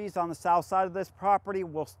palm trees on the south side of this property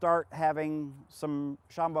will start having some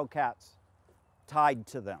Schombo cats tied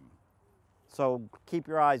to them. So keep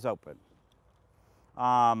your eyes open.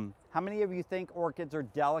 How many of you think orchids are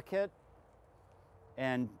delicate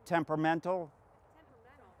and temperamental?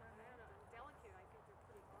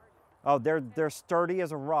 Oh, they're sturdy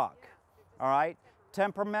as a rock. All right.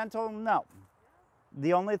 Temperamental? No.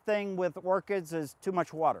 The only thing with orchids is too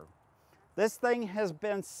much water. This thing has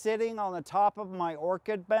been sitting on the top of my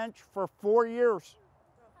orchid bench for 4 years.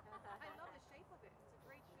 I love the shape of it. It's a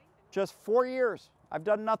great shape. Just 4 years. I've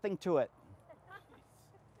done nothing to it.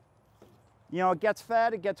 You know, it gets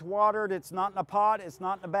fed, it gets watered, it's not in a pot, it's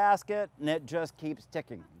not in a basket, and it just keeps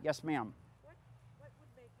ticking. Yes, ma'am. What would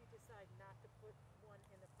make you decide not to put one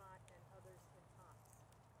in the pot and others in pots?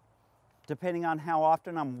 Depending on how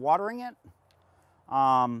often I'm watering it.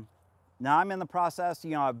 Now I'm in the process,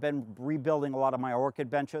 you know, I've been rebuilding a lot of my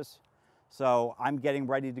orchid benches. So I'm getting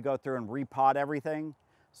ready to go through and repot everything.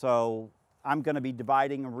 So I'm gonna be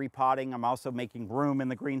dividing and repotting. I'm also making room in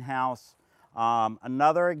the greenhouse.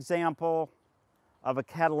 Another example of a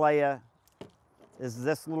Cattleya is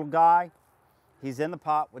this little guy. He's in the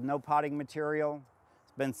pot with no potting material.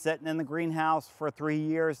 It's been sitting in the greenhouse for 3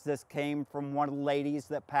 years. This came from one of the ladies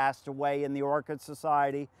that passed away in the Orchid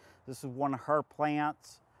Society. This is one of her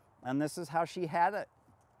plants, and this is how she had it.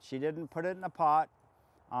 She didn't put it in a pot.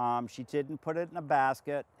 She didn't put it in a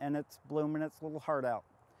basket, and it's blooming its little heart out.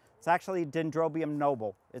 It's actually Dendrobium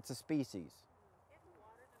noble. It's a species. You have to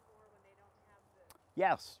water them more when they don't have the...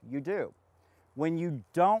 Yes, you do. When you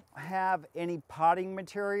don't have any potting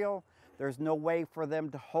material, there's no way for them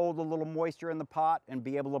to hold a little moisture in the pot and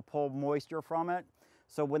be able to pull moisture from it.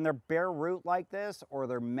 So when they're bare root like this, or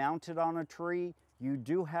they're mounted on a tree, you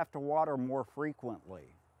do have to water more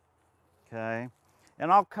frequently. Okay?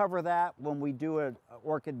 And I'll cover that when we do an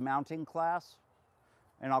orchid mounting class.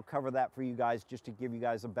 And I'll cover that for you guys just to give you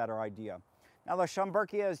guys a better idea. Now the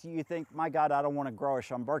Schomburgkias, you think, my God, I don't want to grow a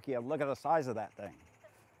Schomburgkia. Look at the size of that thing.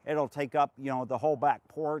 It'll take up, you know, the whole back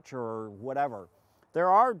porch or whatever. There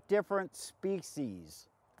are different species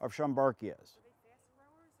of Schomburgkias.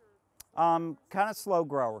 Kind of slow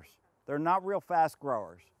growers. They're not real fast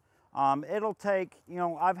growers. It'll take, you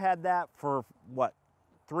know, I've had that for what,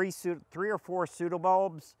 three or four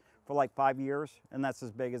pseudobulbs for like 5 years, and that's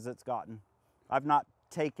as big as it's gotten. I've not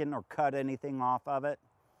taken or cut anything off of it,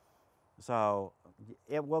 so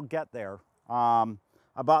it will get there. I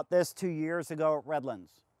bought this 2 years ago at Redlands.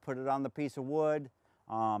 Put it on the piece of wood.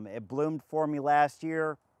 It bloomed for me last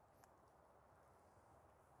year,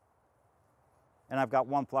 and I've got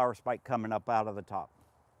one flower spike coming up out of the top.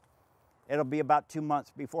 It'll be about 2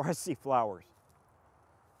 months before I see flowers,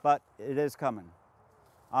 but it is coming.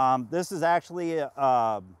 This is actually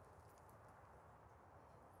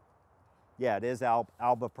Yeah, it is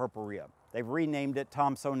Alba purpurea. They've renamed it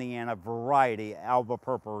Thomsoniana variety Alba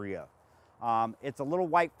purpurea. It's a little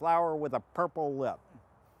white flower with a purple lip,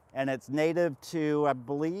 and it's native to, I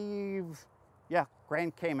believe, yeah,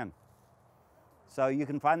 Grand Cayman. So you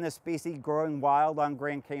can find this species growing wild on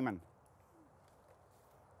Grand Cayman.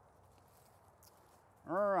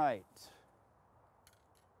 All right.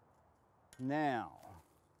 Now,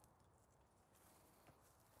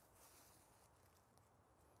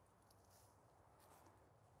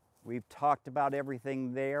 we've talked about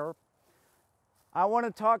everything there. I want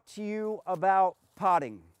to talk to you about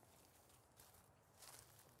potting.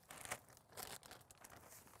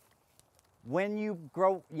 When you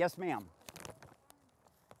grow, yes ma'am.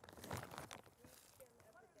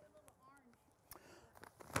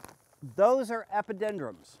 Those are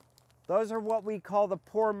epidendrums. Those are what we call the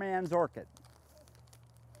poor man's orchid.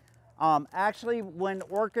 Actually, when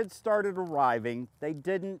orchids started arriving, they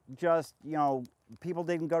didn't just, people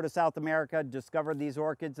didn't go to South America, discover these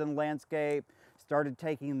orchids in the landscape, started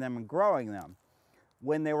taking them and growing them.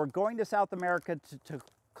 When they were going to South America to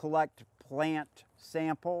collect plant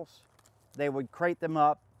samples, they would crate them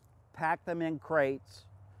up, pack them in crates,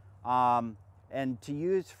 and to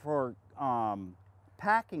use for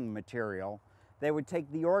packing material, they would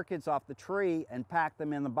take the orchids off the tree and pack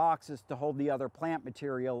them in the boxes to hold the other plant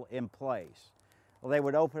material in place. Well, they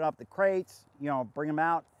would open up the crates, bring them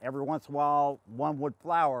out. Every once in a while, one would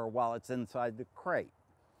flower while it's inside the crate.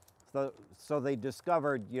 So they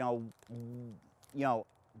discovered,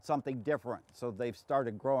 something different. So they've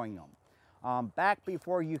started growing them. Back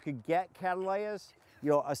before you could get cattleyas,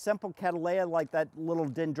 a simple cattleya like that little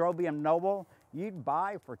Dendrobium noble, you'd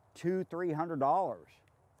buy for $200–300.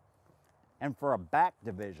 And for a back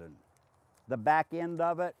division, the back end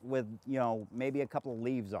of it with, maybe a couple of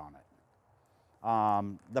leaves on it.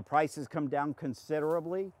 The prices come down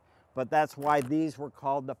considerably, but that's why these were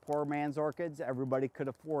called the poor man's orchids. Everybody could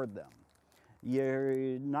afford them.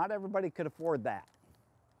 Not everybody could afford that.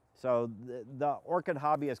 So the orchid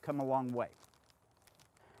hobby has come a long way.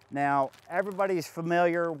 Now, everybody's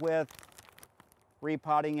familiar with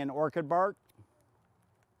repotting in orchid bark.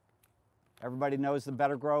 Everybody knows the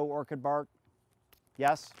Better Grow orchid bark?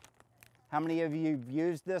 Yes? How many of you have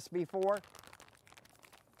used this before?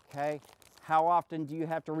 Okay. How often do you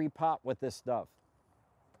have to repot with this stuff?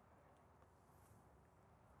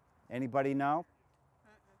 Anybody know?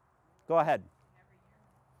 Go ahead.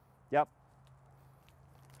 Yep.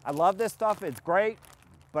 I love this stuff. It's great.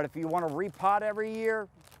 But if you want to repot every year,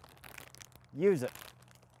 use it.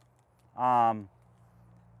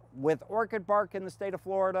 With orchid bark in the state of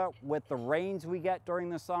Florida, with the rains we get during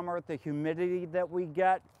the summer, the humidity that we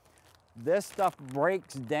get, this stuff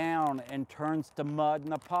breaks down and turns to mud in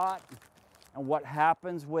the pot. And what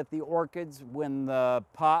happens with the orchids when the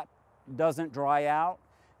pot doesn't dry out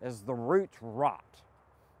is the roots rot.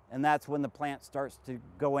 And that's when the plant starts to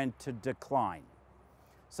go into decline.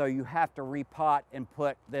 So you have to repot and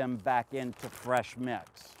put them back into fresh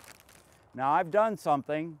mix. Now I've done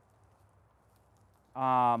something.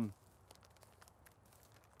 I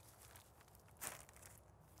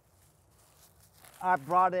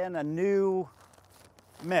brought in a new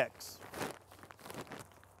mix.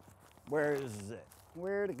 Where is it?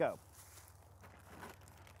 Where'd it go?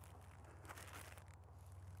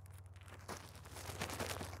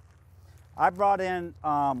 I brought in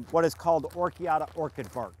what is called Orchiata orchid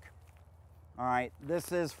bark. All right,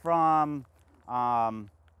 this is from,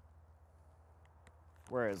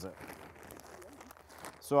 where is it?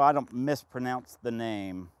 So I don't mispronounce the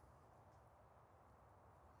name.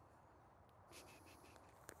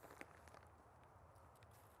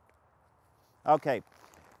 Okay,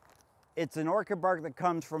 it's an orchid bark that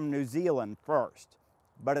comes from New Zealand first,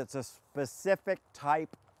 but it's a specific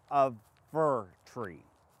type of fir tree,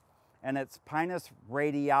 and it's Pinus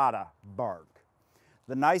radiata bark.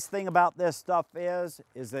 The nice thing about this stuff is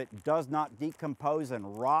it does not decompose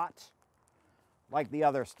and rot like the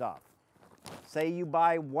other stuff. Say you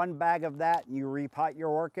buy one bag of that and you repot your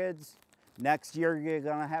orchids, next year you're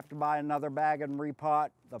gonna have to buy another bag and repot.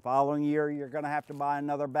 The following year you're gonna have to buy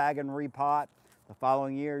another bag and repot. The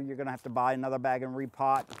following year you're gonna have to buy another bag and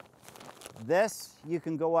repot. This, you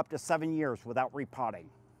can go up to 7 years without repotting.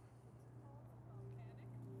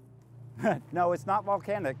 No, it's not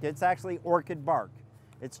volcanic, it's actually orchid bark.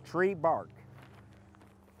 It's tree bark.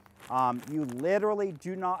 You literally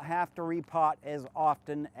do not have to repot as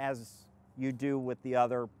often as you do with the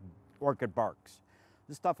other orchid barks.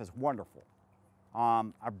 This stuff is wonderful.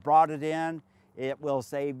 I brought it in. It will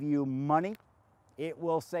save you money. It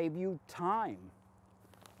will save you time.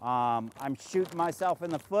 I'm shooting myself in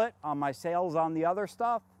the foot on my sales on the other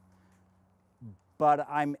stuff. but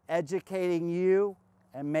I'm educating you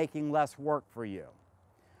and making less work for you.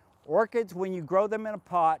 Orchids, when you grow them in a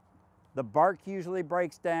pot, the bark usually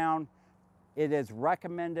breaks down. It is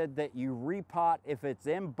recommended that you repot if it's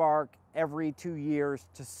in bark every 2 years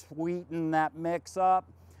to sweeten that mix up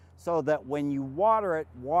so that when you water it,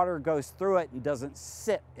 water goes through it and doesn't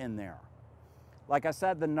sit in there. Like I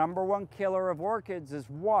said, the #1 killer of orchids is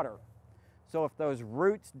water. So if those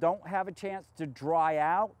roots don't have a chance to dry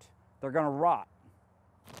out, they're gonna rot.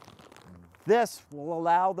 This will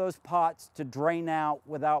allow those pots to drain out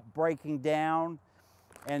without breaking down.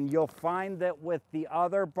 And you'll find that with the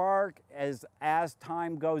other bark, as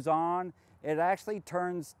time goes on, it actually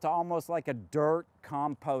turns to almost like a dirt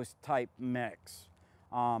compost type mix.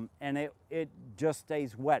 And it just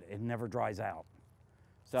stays wet, it never dries out.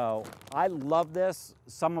 So I love this.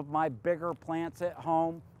 Some of my bigger plants at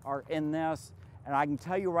home are in this. And I can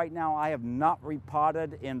tell you right now, I have not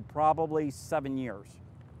repotted in probably 7 years.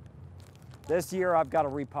 This year I've got to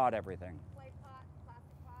repot everything. Clay pot,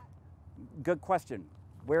 plastic pot Good question.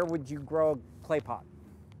 Where would you grow a clay pot? in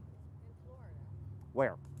Florida,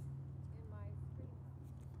 Where? in my screen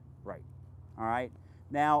house. Right. All right.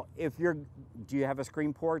 Now, do you have a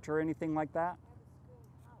screen porch or anything like that? I have a screen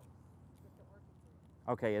house with the orchids in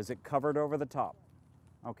it. Okay. Is it covered over the top?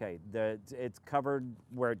 Okay. It's covered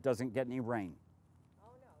where it doesn't get any rain. Oh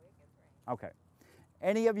no, it gets rain. Okay.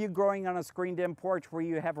 Any of you growing on a screened-in porch where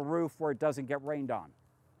you have a roof where it doesn't get rained on?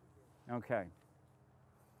 Okay.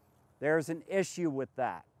 There's an issue with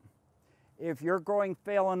that. If you're growing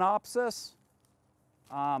Phalaenopsis,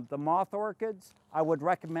 the moth orchids, I would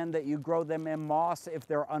recommend that you grow them in moss if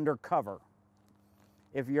they're under cover.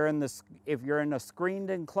 If you're in a screened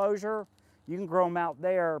enclosure, you can grow them out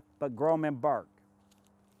there, but grow them in bark.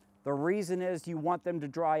 The reason is you want them to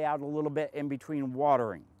dry out a little bit in between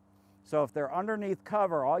watering. So if they're underneath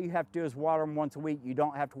cover, all you have to do is water them once a week. You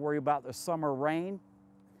don't have to worry about the summer rain.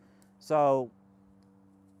 So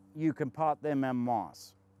you can pot them in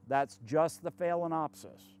moss. That's just the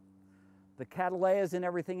Phalaenopsis. The Cattleyas and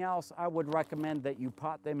everything else, I would recommend that you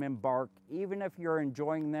pot them in bark, even if you're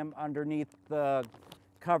enjoying them underneath the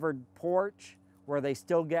covered porch where they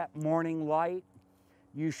still get morning light.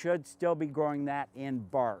 You should still be growing that in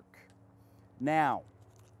bark. Now,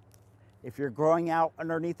 if you're growing out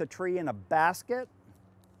underneath a tree in a basket,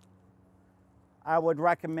 I would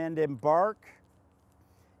recommend in bark.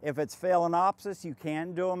 If it's Phalaenopsis, you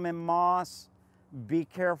can do them in moss. Be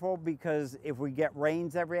careful because if we get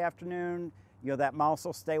rains every afternoon, that moss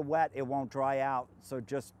will stay wet, it won't dry out. So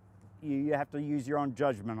just, you have to use your own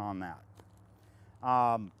judgment on that.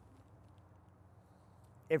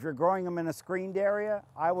 If you're growing them in a screened area,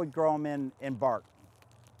 I would grow them in bark.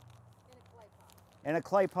 In a clay pot. In a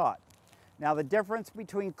clay pot. Now the difference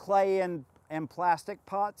between clay and plastic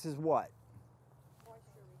pots is what? Moisture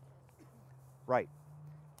retention. Right.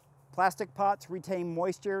 Plastic pots retain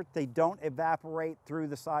moisture. They don't evaporate through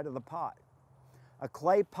the side of the pot. A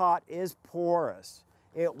clay pot is porous.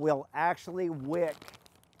 It will actually wick.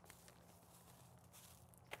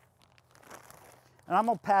 And I'm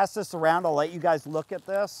gonna pass this around. I'll let you guys look at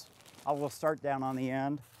this. I will start down on the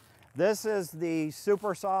end. This is the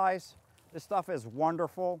super size. This stuff is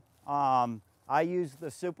wonderful. I use the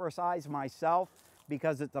super size myself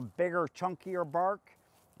because it's a bigger, chunkier bark.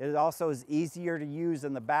 It also is easier to use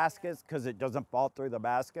in the baskets because it doesn't fall through the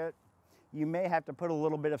basket. You may have to put a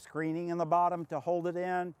little bit of screening in the bottom to hold it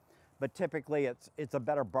in, but typically it's a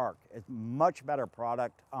better bark. It's a much better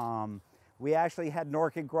product. We actually had an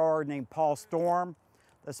orchid grower named Paul Storm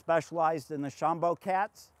that specialized in the Shambo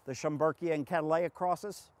cats, the Schomburgkia and Cattleya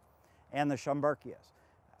crosses, and the Schomburgkias.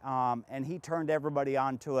 And he turned everybody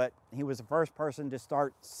onto it. He was the first person to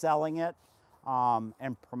start selling it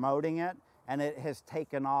and promoting it, and it has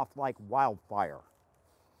taken off like wildfire.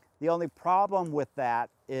 The only problem with that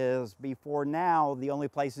is before now, the only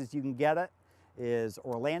places you can get it is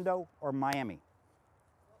Orlando or Miami.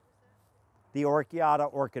 The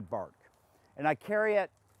Orchiata orchid bark. And I carry it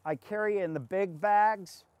in the big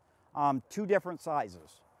bags, 2 different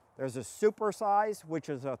sizes. There's a super size, which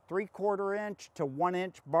is a 3/4 inch to 1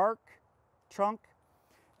 inch bark chunk.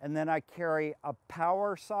 And then I carry a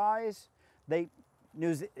power size.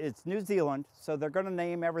 It's New Zealand, so they're gonna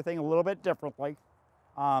name everything a little bit differently.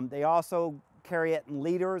 They also carry it in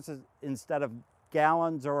liters instead of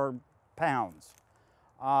gallons or pounds.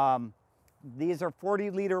 These are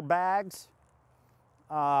 40-liter bags.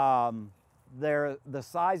 The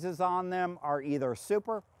sizes on them are either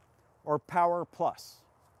super or power plus.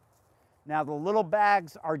 Now the little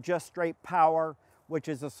bags are just straight power, which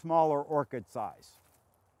is a smaller orchid size.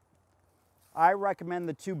 I recommend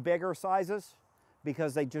the 2 bigger sizes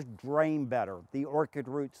because they just drain better. The orchid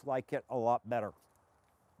roots like it a lot better.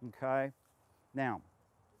 Okay? Now,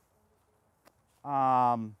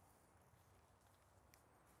 am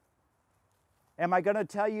I going to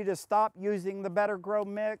tell you to stop using the Better Grow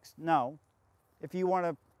mix? No. If you want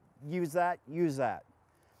to use that, use that.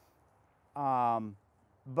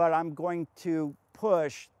 But I'm going to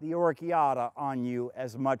push the Orchiata on you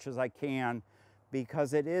as much as I can,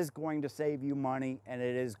 because it is going to save you money and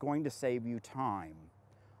it is going to save you time.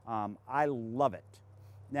 I love it.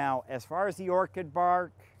 Now, as far as the orchid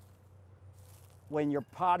bark, when you're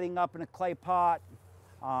potting up in a clay pot,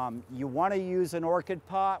 you want to use an orchid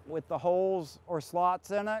pot with the holes or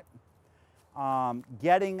slots in it.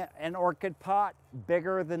 Getting an orchid pot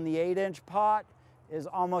bigger than the 8-inch pot is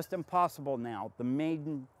almost impossible now. The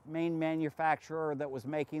main manufacturer that was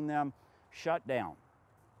making them shut down.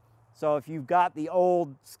 So if you've got the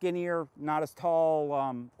old, skinnier, not as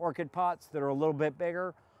tall orchid pots that are a little bit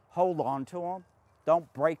bigger, hold on to them.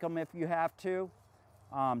 Don't break them if you have to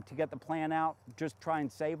get the plant out. Just try and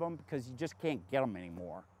save them, because you just can't get them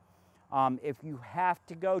anymore. If you have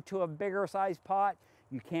to go to a bigger size pot,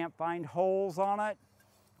 you can't find holes on it,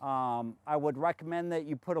 I would recommend that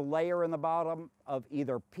you put a layer in the bottom of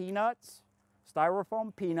either peanuts,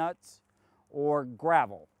 styrofoam peanuts, or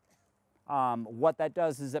gravel. What that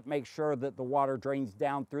does is it makes sure that the water drains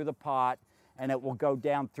down through the pot and it will go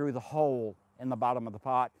down through the hole in the bottom of the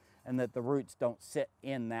pot, and that the roots don't sit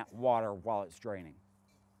in that water while it's draining.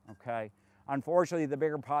 Okay? Unfortunately, the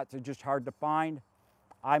bigger pots are just hard to find.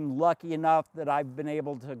 I'm lucky enough that I've been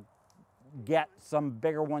able to get some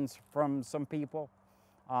bigger ones from some people,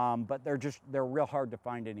 but they're real hard to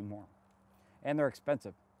find anymore, and they're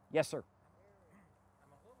expensive. Yes, sir.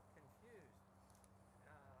 I'm a little confused.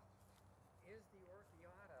 Is the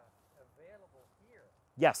Orchiata available here?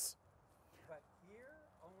 Yes. But here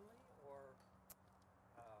only, or?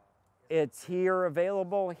 It's here,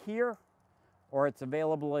 available here, or it's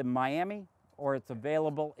available in Miami, or it's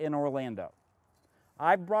available in Orlando.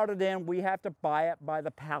 I brought it in. We have to buy it by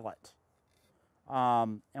the pallet,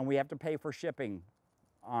 and we have to pay for shipping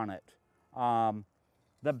on it.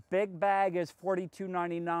 The big bag is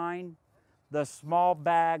 $42.99. The small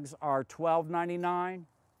bags are $12.99.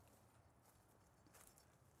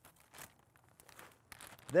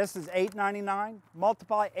 This is $8.99.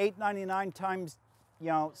 Multiply $8.99 times,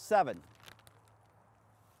 7.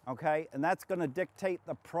 Okay, and that's going to dictate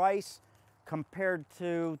the price compared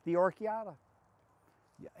to the Orchiata.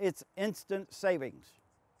 It's instant savings.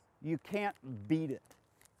 You can't beat it.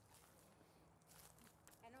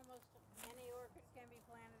 And almost any orchid can be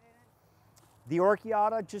planted in it? The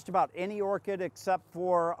Orchiata, just about any orchid except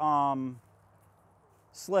for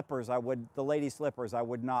slippers, the lady slippers, I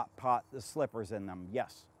would not pot the slippers in them.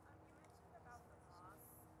 Yes.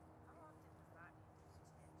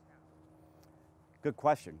 Good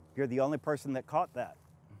question. You're the only person that caught that.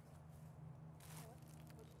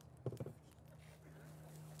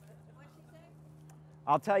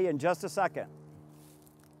 I'll tell you in just a second.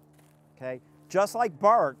 Okay, just like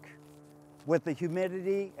bark, with the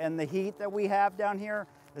humidity and the heat that we have down here,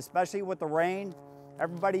 especially with the rain,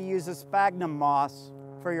 everybody uses sphagnum moss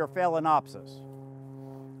for your phalaenopsis.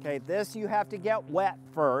 Okay, this you have to get wet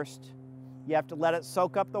first. You have to let it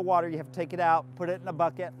soak up the water. You have to take it out, put it in a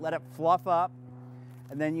bucket, let it fluff up,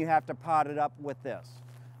 and then you have to pot it up with this.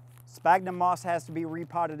 Sphagnum moss has to be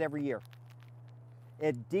repotted every year.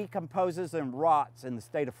 It decomposes and rots in the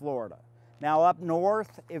state of Florida. Now up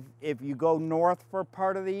north, if you go north for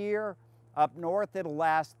part of the year, up north it'll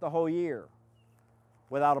last the whole year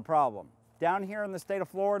without a problem. Down here in the state of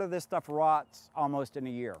Florida, this stuff rots almost in a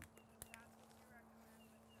year.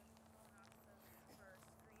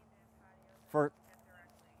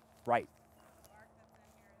 Right.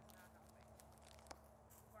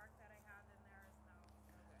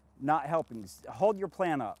 Not helping. Hold your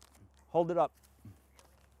plant up. Hold it up.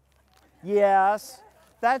 Yes,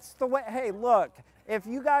 that's the way. Hey, look, if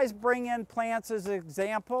you guys bring in plants as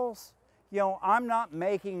examples, I'm not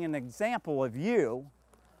making an example of you.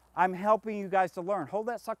 I'm helping you guys to learn. Hold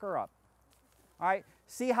that sucker up. All right,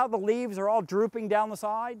 see how the leaves are all drooping down the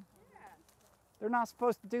side? Yeah. They're not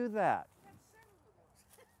supposed to do that.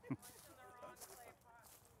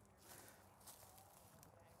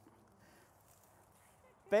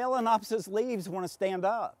 Phalaenopsis leaves want to stand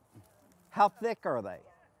up. How thick are they?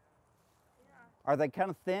 Are they kind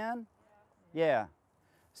of thin? Yeah.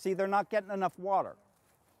 See, they're not getting enough water.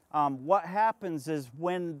 What happens is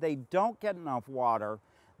when they don't get enough water,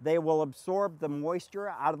 they will absorb the moisture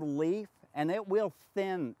out of the leaf, and it will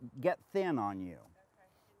get thin on you.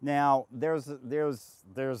 Now, there's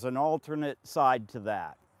an alternate side to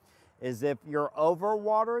that. is if you're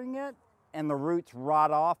overwatering it and the roots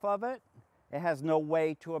rot off of it, it has no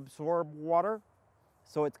way to absorb water,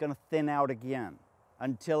 so it's going to thin out again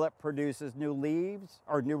until it produces new leaves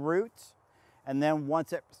or new roots. And then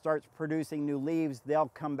once it starts producing new leaves,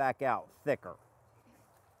 they'll come back out thicker.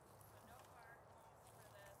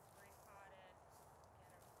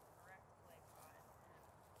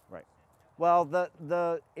 Right. Well,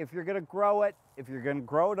 if you're going to grow it,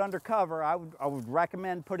 under cover, I would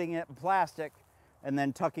recommend putting it in plastic and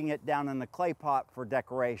then tucking it down in the clay pot for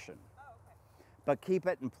decoration. Oh, okay. But keep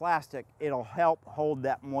it in plastic. It'll help hold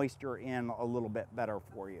that moisture in a little bit better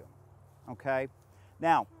for you. Okay.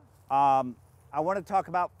 Now, I want to talk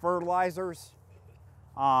about fertilizers,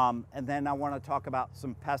 and then I want to talk about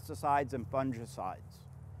some pesticides and fungicides.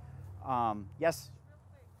 Yes? Real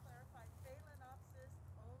quick, clarify, Phalaenopsis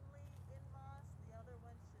only in moss, the other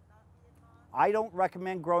ones should not be in moss? I don't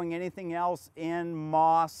recommend growing anything else in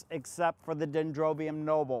moss except for the Dendrobium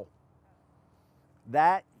noble.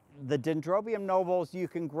 The Dendrobium nobles you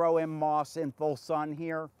can grow in moss in full sun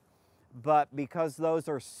here, but because those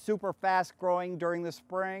are super fast growing during the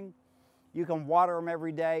spring, you can water them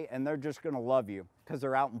every day and they're just going to love you because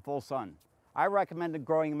they're out in full sun. I recommend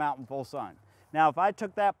growing them out in full sun. Now, if I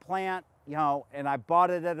took that plant, and I bought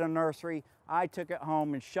it at a nursery, I took it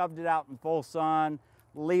home and shoved it out in full sun,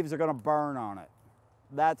 the leaves are going to burn on it.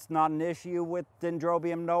 That's not an issue with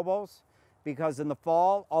Dendrobium nobles because in the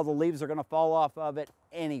fall, all the leaves are going to fall off of it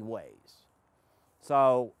anyways.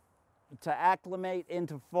 So to acclimate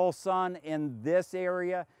into full sun in this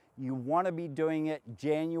area, you want to be doing it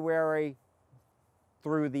January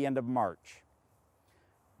through the end of March.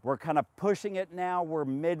 We're kind of pushing it now. We're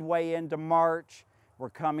midway into March. We're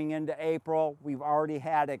coming into April. We've already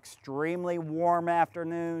had extremely warm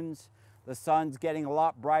afternoons. The sun's getting a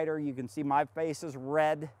lot brighter. You can see my face is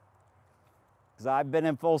red because I've been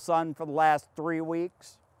in full sun for the last 3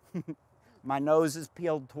 weeks. My nose is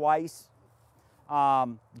peeled twice.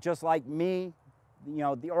 Just like me,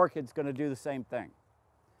 the orchid's going to do the same thing.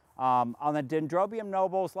 On the Dendrobium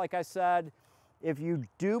nobles, like I said, if you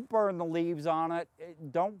do burn the leaves on it,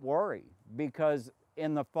 don't worry, because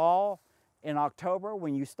in the fall, in October,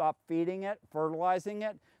 when you stop feeding it, fertilizing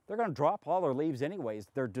it, they're going to drop all their leaves anyways.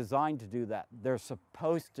 They're designed to do that. They're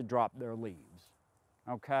supposed to drop their leaves,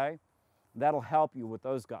 okay? That'll help you with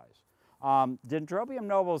those guys. Dendrobium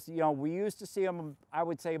nobles, we used to see them, I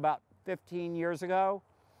would say about 15 years ago.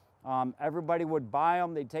 Everybody would buy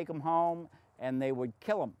them, they'd take them home, and they would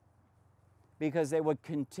kill them because they would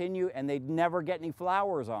continue, and they'd never get any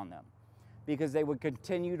flowers on them because they would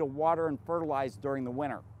continue to water and fertilize during the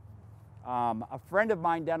winter. A friend of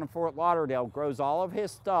mine down in Fort Lauderdale grows all of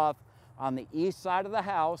his stuff on the east side of the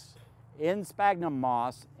house in sphagnum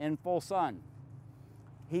moss in full sun.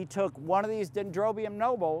 He took one of these Dendrobium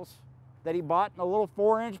nobles that he bought in a little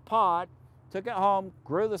 4-inch pot, took it home,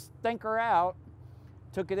 grew the stinker out,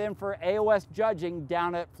 took it in for AOS judging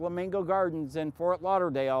down at Flamingo Gardens in Fort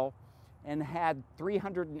Lauderdale, and had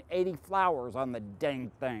 380 flowers on the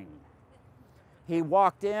dang thing. He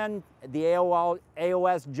walked in, the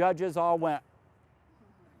AOS judges all went.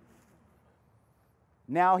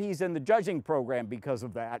 Now he's in the judging program because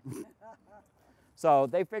of that. So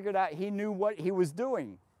they figured out he knew what he was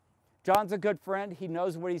doing. John's a good friend. He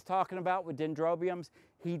knows what he's talking about with dendrobiums.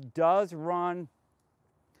 He does run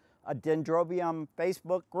a dendrobium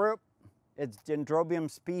Facebook group. It's Dendrobium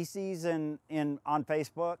Species on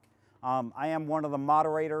Facebook. I am one of the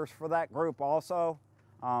moderators for that group also.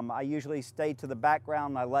 I usually stay to the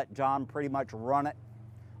background and I let John pretty much run it.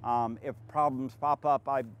 If problems pop up,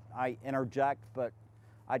 I interject, but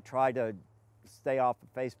I try to stay off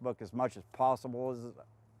of Facebook as much as possible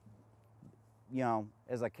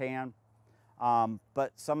as I can.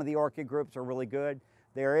 But some of the orchid groups are really good.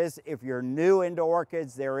 There is, if you're new into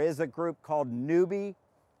orchids, there is a group called Newbie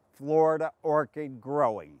Florida Orchid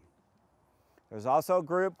Growing. There's also a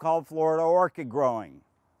group called Florida Orchid Growing.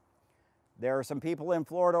 There are some people in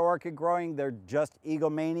Florida Orchid Growing, they're just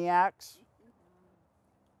egomaniacs.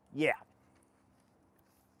 Yeah.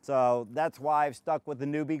 So that's why I've stuck with the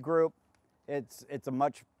newbie group. It's a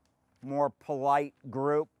much more polite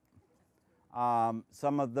group.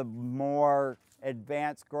 Some of the more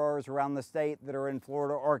advanced growers around the state that are in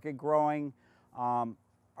Florida Orchid Growing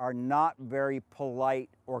are not very polite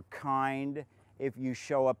or kind if you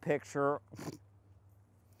show a picture.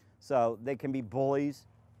 So they can be bullies.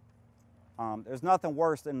 There's nothing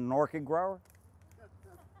worse than an orchid grower.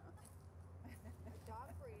 Dog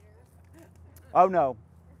breeders. Oh no,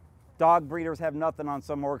 dog breeders have nothing on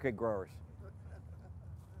some orchid growers.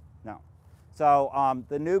 No. So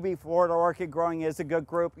the newbie Florida orchid growing is a good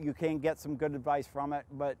group. You can get some good advice from it,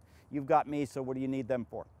 but you've got me, so what do you need them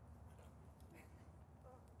for?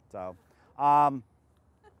 So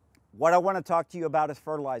what I want to talk to you about is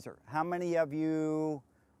fertilizer. How many of you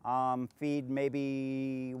feed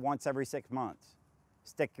maybe once every 6 months?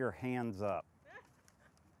 Stick your hands up.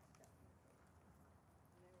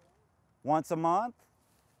 Once a month?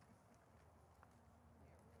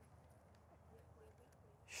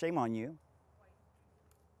 Shame on you.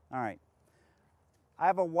 All right. I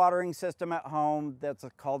have a watering system at home that's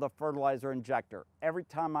called a fertilizer injector. Every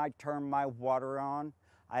time I turn my water on,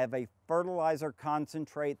 I have a fertilizer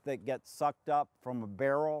concentrate that gets sucked up from a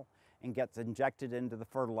barrel and gets injected into the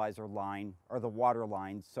fertilizer line or the water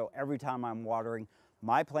line. So every time I'm watering,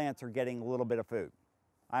 my plants are getting a little bit of food.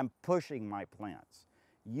 I'm pushing my plants.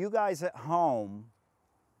 You guys at home,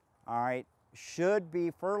 all right, should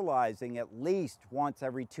be fertilizing at least once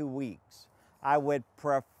every 2 weeks. I would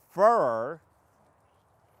prefer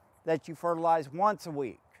that you fertilize once a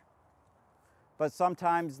week. But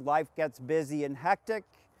sometimes life gets busy and hectic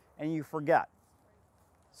and you forget.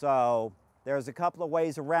 So there's a couple of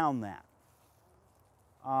ways around that.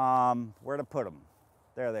 Where to put them?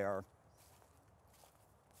 There they are.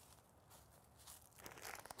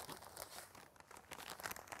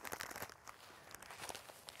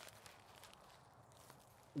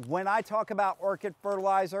 When I talk about orchid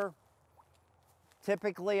fertilizer,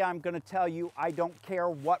 typically I'm going to tell you I don't care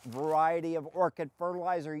what variety of orchid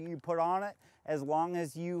fertilizer you put on it, as long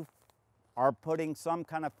as you are putting some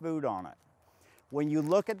kind of food on it. When you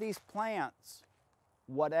look at these plants,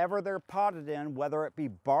 whatever they're potted in, whether it be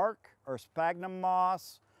bark or sphagnum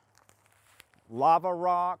moss, lava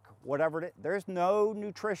rock, whatever it is, there's no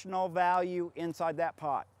nutritional value inside that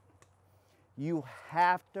pot. You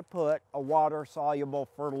have to put a water-soluble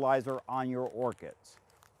fertilizer on your orchids.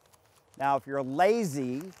 Now, if you're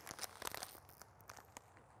lazy,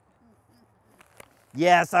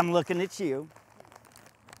 yes, I'm looking at you.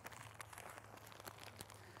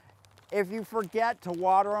 If you forget to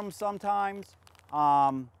water them sometimes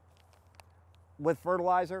with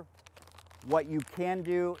fertilizer, what you can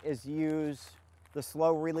do is use the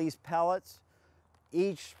slow release pellets.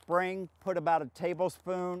 Each spring, put about a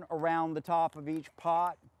tablespoon around the top of each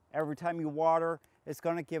pot. Every time you water, it's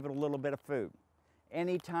going to give it a little bit of food.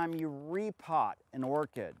 Anytime you repot an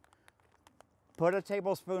orchid, put a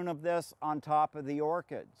tablespoon of this on top of the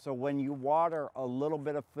orchid. So when you water, a little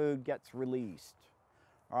bit of food gets released.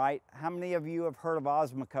 All right, how many of you have heard of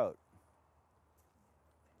Osmocote?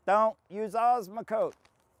 Don't use Osmocote.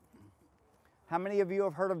 How many of you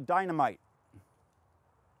have heard of Dynamite?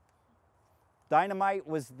 Dynamite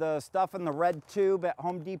was the stuff in the red tube at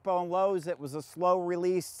Home Depot and Lowe's. It was a slow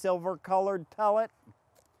release silver colored pellet.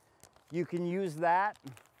 You can use that.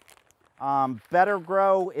 Better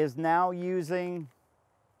Grow is now using,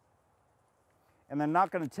 and they're not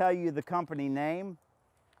going to tell you the company name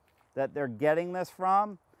that they're getting this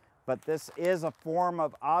from, but this is a form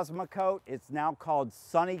of Osmocote. It's now called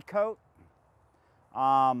Sunnycoat.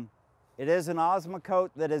 It is an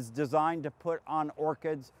Osmocote that is designed to put on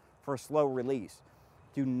orchids for slow release.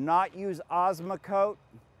 Do not use Osmocote,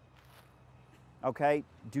 okay?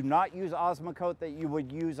 Do not use Osmocote that you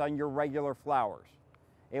would use on your regular flowers.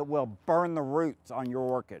 It will burn the roots on your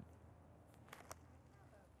orchid.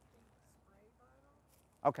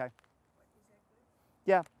 Okay.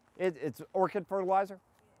 Yeah, it's orchid fertilizer.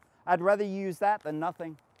 I'd rather use that than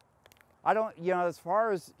nothing. I don't, as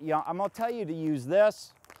far as, I'm gonna tell you to use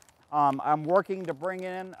this. I'm working to bring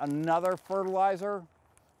in another fertilizer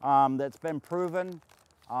that's been proven.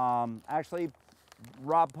 Actually,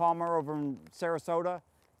 Rob Palmer over in Sarasota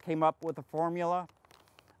came up with a formula.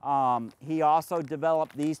 He also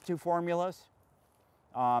developed these two formulas.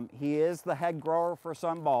 He is the head grower for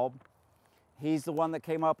Sunbulb. He's the one that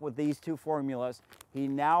came up with these two formulas. He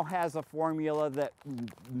now has a formula that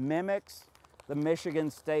mimics the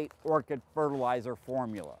Michigan State orchid fertilizer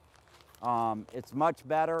formula. It's much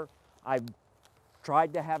better. I've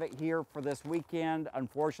tried to have it here for this weekend.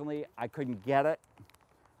 Unfortunately, I couldn't get it.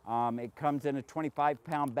 It comes in a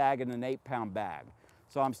 25-pound bag and an 8-pound bag.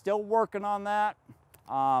 So I'm still working on that.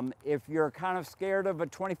 If you're kind of scared of a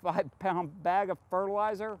 25-pound bag of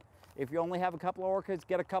fertilizer, if you only have a couple of orchids,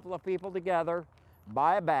 get a couple of people together,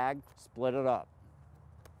 buy a bag, split it up.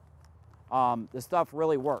 This stuff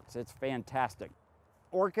really works. It's fantastic.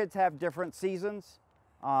 Orchids have different seasons,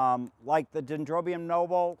 like the Dendrobium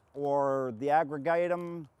noble or the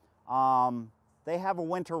Aggregatum. They have a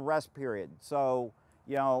winter rest period. So,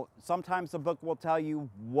 sometimes the book will tell you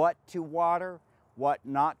what to water, what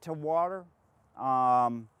not to water.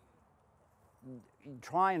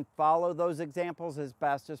 try and follow those examples as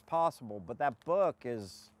best as possible. But that book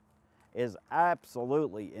is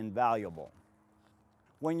absolutely invaluable.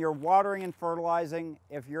 When you're watering and fertilizing,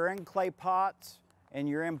 if you're in clay pots and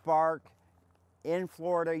you're in bark, in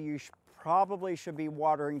Florida, you probably should be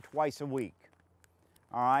watering twice a week.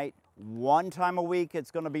 All right, one time a week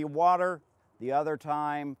it's going to be water, the other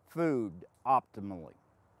time food optimally.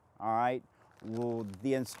 All right, well,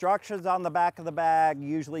 the instructions on the back of the bag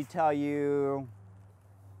usually tell you,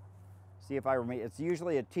 see if I remember, it's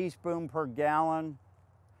usually a teaspoon per gallon.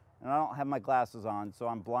 And I don't have my glasses on, so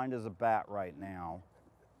I'm blind as a bat right now.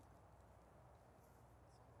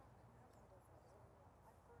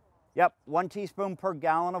 Yep, 1 teaspoon per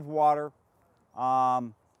gallon of water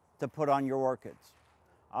to put on your orchids.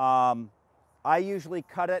 I usually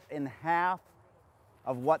cut it in half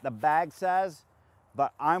of what the bag says,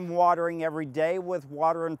 but I'm watering every day with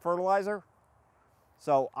water and fertilizer.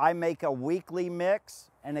 So I make a weekly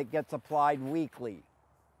mix and it gets applied weekly.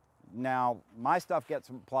 Now, my stuff gets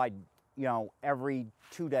applied, you know, every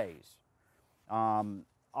 2 days.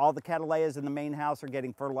 All the cattleyas in the main house are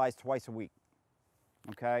getting fertilized twice a week,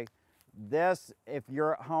 okay? This, if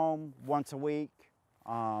you're at home once a week,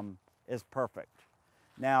 is perfect.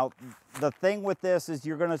 Now, the thing with this is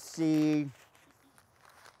you're gonna see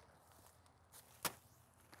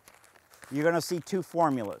 2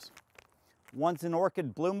 formulas. One's an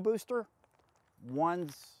Orchid Bloom Booster,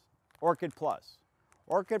 one's Orchid Plus.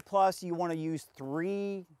 Orchid Plus, you want to use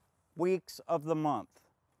 3 weeks of the month.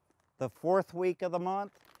 The 4th week of the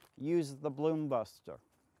month, use the Bloom Buster.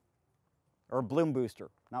 Or Bloom Booster,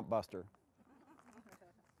 not Buster.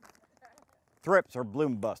 Thrips are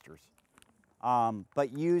Bloom Busters.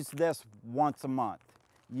 But use this once a month.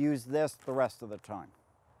 Use this the rest of the time.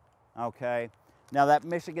 Okay? Now that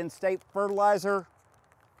Michigan State fertilizer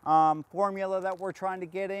formula that we're trying to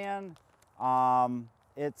get in,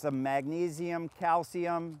 it's a magnesium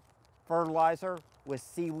calcium fertilizer with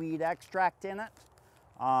seaweed extract in it.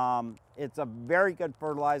 It's a very good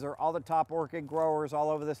fertilizer. All the top orchid growers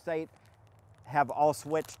all over the state have all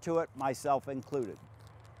switched to it, myself included.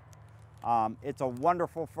 It's a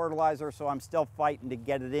wonderful fertilizer, so I'm still fighting to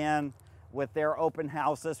get it in. With their open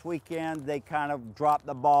house this weekend, they kind of dropped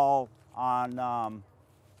the ball on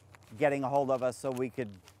getting a hold of us so we could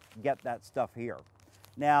get that stuff here.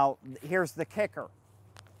 Now, here's the kicker.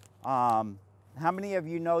 How many of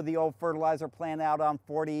you know the old fertilizer plant out on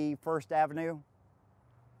 41st Avenue?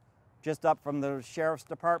 Just up from the Sheriff's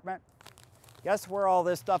Department? Guess where all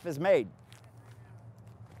this stuff is made?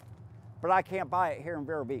 But I can't buy it here in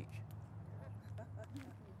Vero Beach.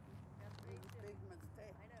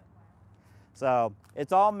 So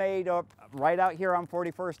it's all made up right out here on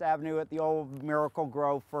 41st Avenue at the old Miracle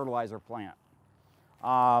Grove fertilizer plant.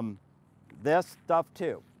 This stuff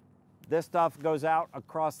too. This stuff goes out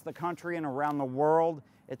across the country and around the world.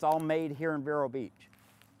 It's all made here in Vero Beach.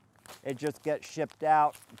 It just gets shipped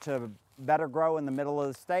out to Better Grow in the middle of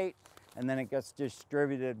the state, and then it gets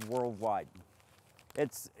distributed worldwide.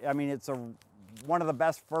 It's one of the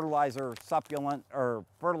best fertilizer supplement or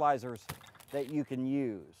fertilizers that you can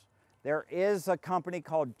use. There is a company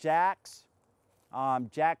called Jack's,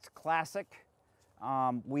 Jack's Classic.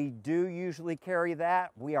 We do usually carry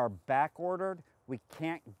that. We are back ordered. We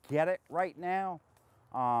can't get it right now.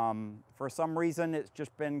 For some reason, it's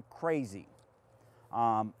just been crazy.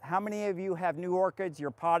 How many of you have new orchids? You're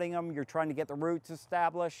potting them, you're trying to get the roots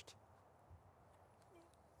established.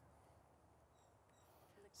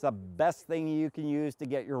 It's the best thing you can use to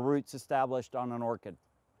get your roots established on an orchid.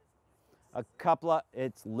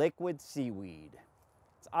 It's liquid seaweed.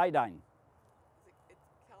 It's iodine. It's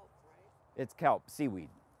kelp, right? It's kelp, seaweed.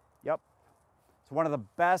 Yep. It's one of the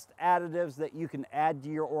best additives that you can add to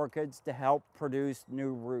your orchids to help produce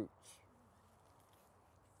new roots.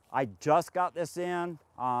 I just got this in.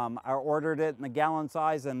 I ordered it in the gallon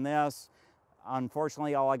size and this.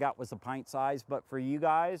 Unfortunately, all I got was a pint size, but for you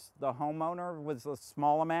guys, the homeowner with a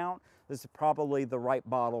small amount, this is probably the right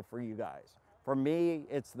bottle for you guys. For me,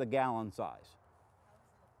 it's the gallon size.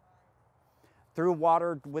 Through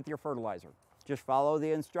water with your fertilizer. Just follow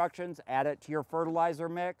the instructions, add it to your fertilizer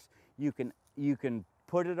mix. You can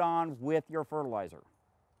put it on with your fertilizer.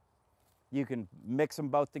 You can mix them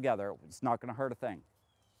both together. It's not going to hurt a thing.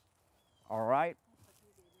 All right?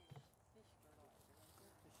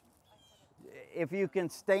 If you can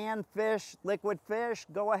stand fish, liquid fish,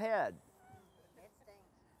 go ahead.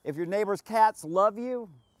 If your neighbor's cats love you,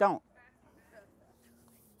 don't.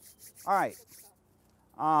 All right.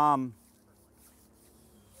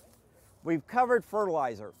 We've covered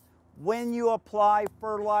fertilizer. When you apply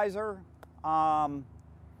fertilizer,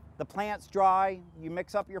 the the plant's dry, you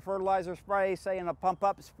mix up your fertilizer spray, say in a pump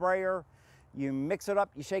up sprayer, you mix it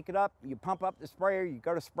up, you shake it up, you pump up the sprayer, you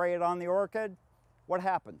go to spray it on the orchid, what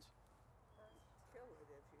happens? Kill it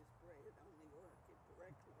if you spray it on the orchid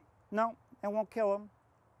directly. No, it won't kill them.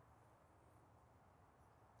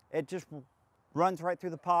 It just runs right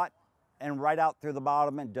through the pot and right out through the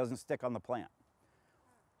bottom and doesn't stick on the plant.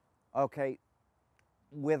 Okay,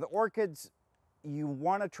 with orchids, you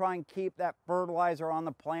want to try and keep that fertilizer on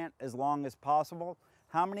the plant as long as possible.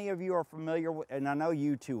 How many of you are familiar with, and I know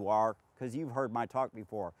you two are, because you've heard my talk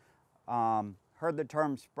before, heard the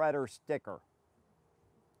term spreader sticker?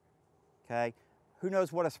 Okay, who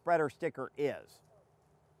knows what a spreader sticker is?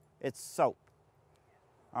 It's soap,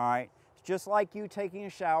 all right? It's just like you taking a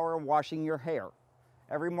shower and washing your hair.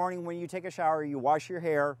 Every morning when you take a shower, you wash your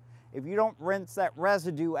hair. If you don't rinse that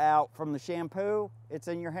residue out from the shampoo, it's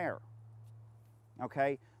in your hair,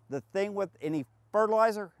 okay? The thing with any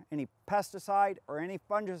fertilizer, any pesticide, or any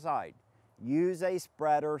fungicide, use a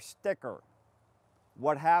spreader sticker.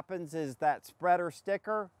 What happens is that spreader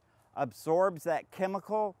sticker absorbs that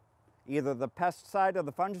chemical, either the pesticide or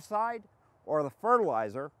the fungicide or the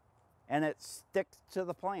fertilizer, and it sticks to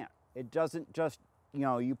the plant. It doesn't just, you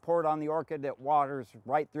know, you pour it on the orchid, it waters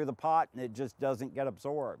right through the pot and it just doesn't get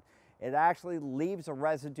absorbed. It actually leaves a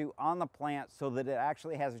residue on the plant so that it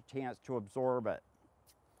actually has a chance to absorb it,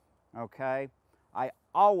 okay? I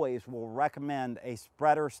always will recommend a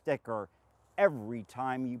spreader sticker every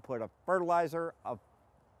time you put a fertilizer, a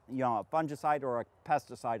fungicide or a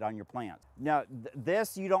pesticide on your plant. Now,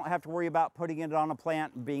 this you don't have to worry about putting it on a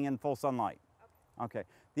plant and being in full sunlight. Okay.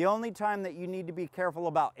 The only time that you need to be careful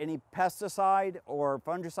about any pesticide or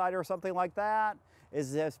fungicide or something like that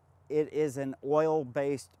is if it is an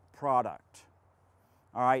oil-based product.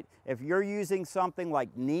 All right. If you're using something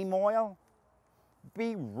like neem oil,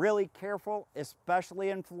 be really careful,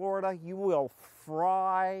 especially in Florida. You will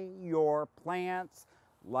fry your plants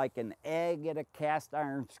like an egg in a cast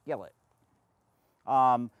iron skillet.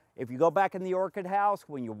 If you go back in the orchid house,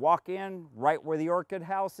 when you walk in, right where the orchid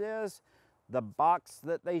house is, the box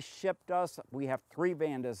that they shipped us, we have 3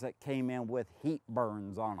 Vandas that came in with heat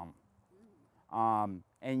burns on them.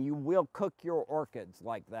 And you will cook your orchids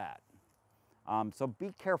like that. So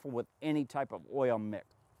be careful with any type of oil mix.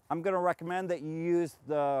 I'm going to recommend that you use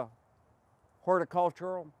the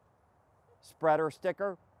horticultural spreader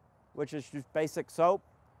sticker, which is just basic soap.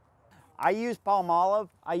 I use Palmolive.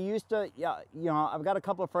 I used to, I've got a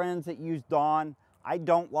couple of friends that use Dawn. I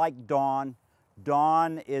don't like Dawn.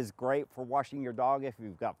 Dawn is great for washing your dog if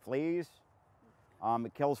you've got fleas.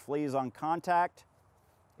 It kills fleas on contact.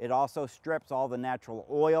 It also strips all the natural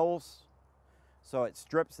oils. So it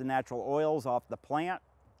strips the natural oils off the plant.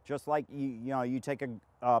 Just like you take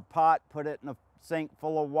a pot, put it in a sink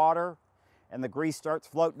full of water, and the grease starts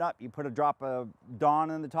floating up. You put a drop of Dawn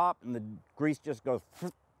in the top, and the grease just goes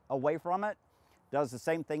away from it. Does the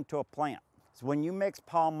same thing to a plant. So when you mix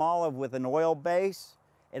Palmolive with an oil base,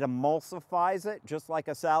 it emulsifies it just like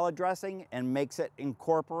a salad dressing and makes it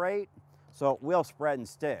incorporate, so it will spread and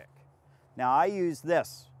stick. Now I use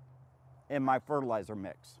this in my fertilizer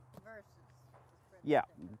mix. Yeah,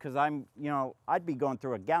 because I'd be going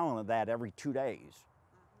through a gallon of that every 2 days,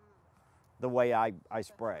 the way I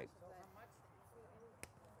spray.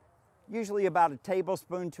 Usually about a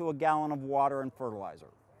tablespoon to a gallon of water and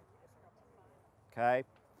fertilizer, okay?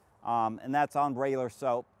 And that's on regular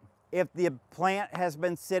soap. If the plant has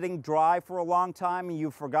been sitting dry for a long time and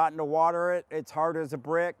you've forgotten to water it, it's hard as a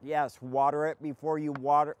brick, yes, water it before you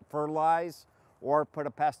fertilize or put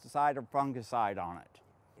a pesticide or fungicide on it.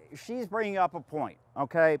 She's bringing up a point,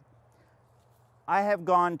 okay? I have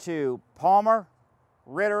gone to Palmer,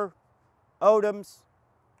 Ritter, Odom's,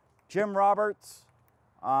 Jim Roberts,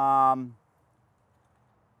 Martin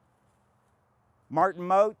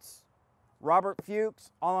Moats, Robert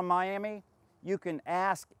Fuchs, all in Miami. You can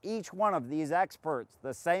ask each one of these experts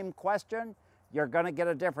the same question. You're going to get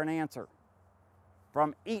a different answer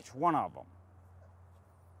from each one of them.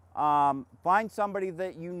 Find somebody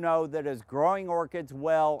that you know that is growing orchids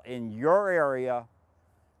well in your area.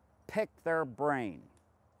 Pick their brain.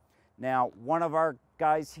 Now, one of our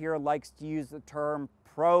guys here likes to use the term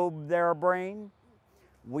probe their brain.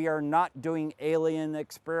 We are not doing alien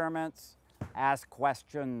experiments. Ask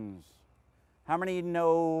questions. How many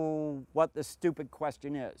know what the stupid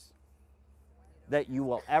question is that you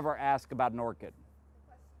will ever ask about an orchid?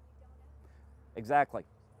 Exactly.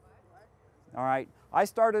 All right. I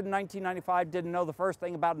started in 1995, didn't know the first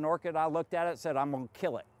thing about an orchid. I looked at it, said, I'm going to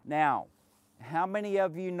kill it. Now, how many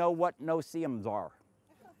of you know what no-see-ums are?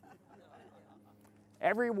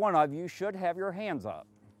 Every one of you should have your hands up.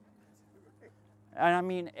 and I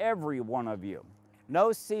mean every one of you.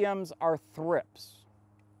 No-see-ums are thrips.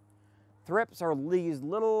 Thrips are these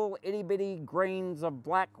little itty-bitty grains of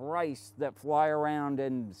black rice that fly around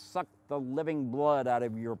and suck the living blood out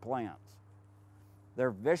of your plants.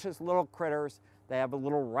 They're vicious little critters. They have a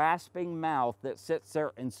little rasping mouth that sits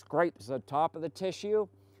there and scrapes the top of the tissue.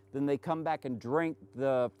 Then they come back and drink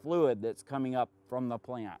the fluid that's coming up from the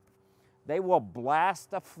plant. They will blast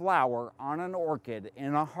a flower on an orchid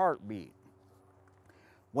in a heartbeat.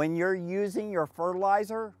 When you're using your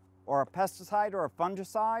fertilizer or a pesticide or a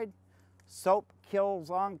fungicide, soap kills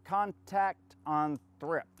on contact on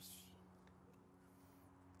thrips.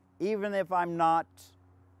 Even if I'm not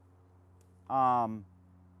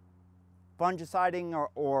fungiciding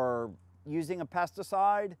or using a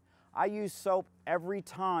pesticide, I use soap every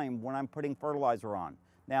time when I'm putting fertilizer on.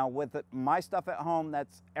 Now with my stuff at home,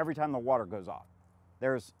 that's every time the water goes off.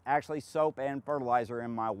 There's actually soap and fertilizer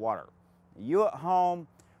in my water. You at home,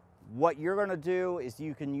 what you're gonna do is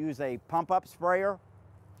you can use a pump-up sprayer,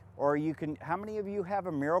 or you can, how many of you have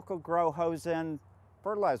a Miracle Grow hose-in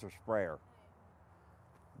fertilizer sprayer?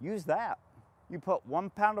 Use that. You put 1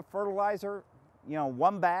 pound of fertilizer,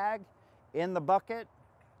 1 bag in the bucket,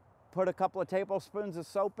 put a couple of tablespoons of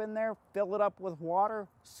soap in there, fill it up with water,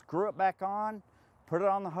 screw it back on, put it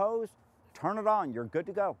on the hose, turn it on, you're good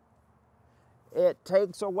to go. It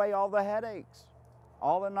takes away all the headaches,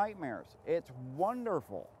 all the nightmares. It's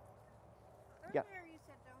wonderful. Earlier you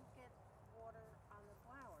said don't get water on the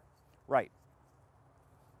flowers. Right.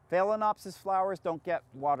 Phalaenopsis flowers don't get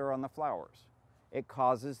water on the flowers. It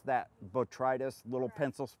causes that botrytis little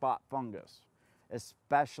pencil spot fungus,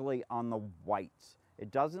 especially on the whites. It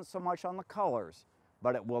doesn't so much on the colors,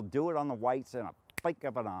 but it will do it on the whites in a blink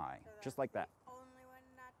of an eye, just like that. Only one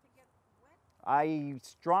not to get wet? I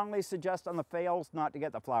strongly suggest on the phales not to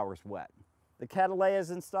get the flowers wet. The cattleyas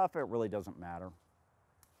and stuff, it really doesn't matter. Okay.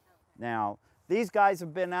 Now, these guys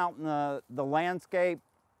have been out in the landscape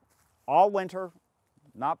all winter,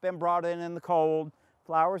 not been brought in the cold.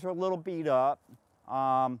 Flowers are a little beat up,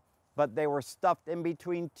 but they were stuffed in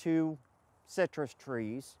between 2 citrus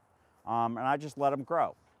trees, and I just let them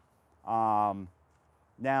grow.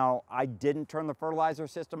 Now, I didn't turn the fertilizer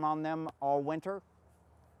system on them all winter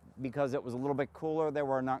because it was a little bit cooler. They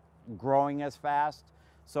were not growing as fast,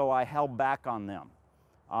 so I held back on them.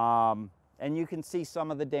 And you can see some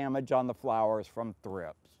of the damage on the flowers from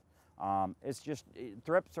thrips. It's just,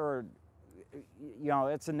 thrips are,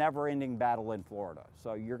 it's a never-ending battle in Florida.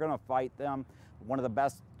 So you're gonna fight them. One of the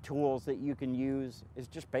best tools that you can use is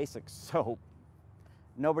just basic soap.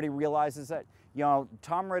 Nobody realizes that.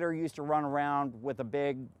 Tom Ritter used to run around with a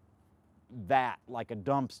big vat, like a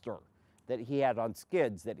dumpster, that he had on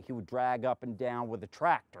skids that he would drag up and down with a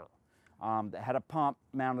tractor that had a pump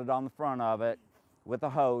mounted on the front of it with a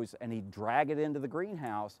hose, and he'd drag it into the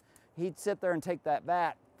greenhouse. He'd sit there and take that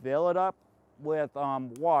vat, fill it up with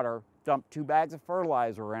water, dump 2 bags of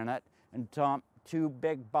fertilizer in it, and dump 2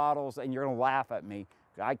 big bottles, and you're gonna laugh at me,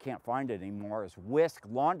 I can't find it anymore, is Whisk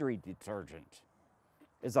laundry detergent.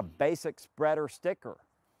 Is a basic spreader sticker.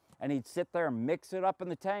 And he'd sit there and mix it up in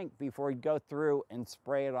the tank before he'd go through and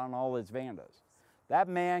spray it on all his vandas. That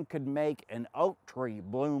man could make an oak tree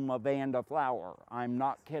bloom a vanda flower. I'm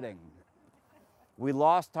not kidding. We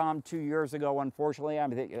lost Tom 2 years ago, unfortunately.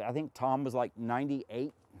 I think Tom was like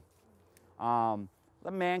 98. The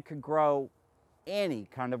man could grow any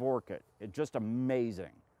kind of orchid. It's just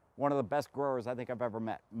amazing. One of the best growers I think I've ever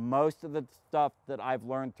met. Most of the stuff that I've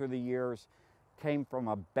learned through the years came from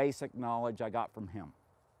a basic knowledge I got from him.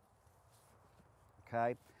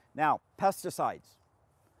 Okay, now pesticides.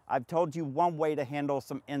 I've told you one way to handle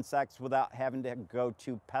some insects without having to go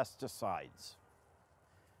to pesticides.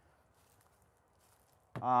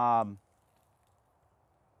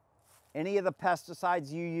 Any of the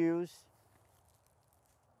pesticides you use,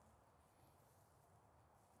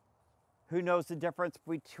 who knows the difference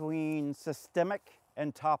between systemic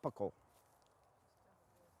and topical?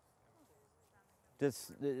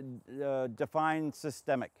 Define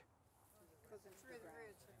systemic.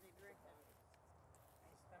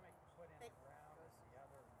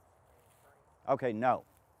 Okay, no.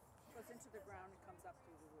 Goes into the ground and comes up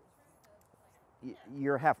through the roots.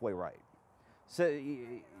 You're halfway right. So,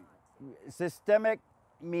 systemic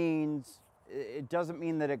means, it doesn't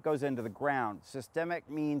mean that it goes into the ground. Systemic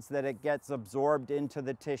means that it gets absorbed into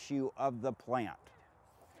the tissue of the plant.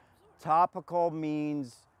 Topical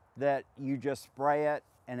means that you just spray it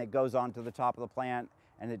and it goes onto the top of the plant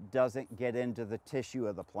and it doesn't get into the tissue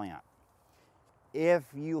of the plant. If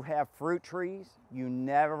you have fruit trees, you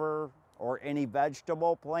never, or any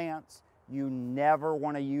vegetable plants, you never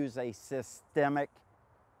want to use a systemic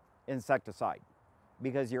insecticide.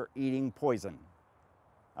 because you're eating poison.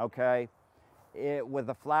 Okay? With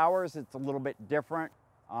the flowers, it's a little bit different.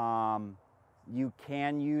 You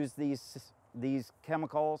can use these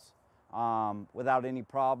chemicals without any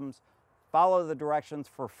problems. Follow the directions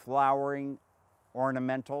for flowering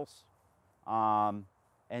ornamentals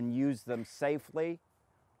and use them safely.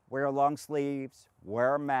 Wear long sleeves,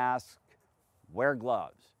 wear a mask, wear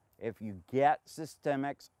gloves. If you get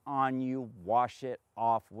systemics on you, wash it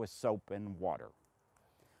off with soap and water.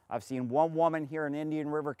 I've seen one woman here in Indian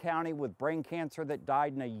River County with brain cancer that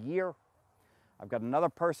died in a year. I've got another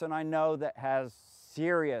person I know that has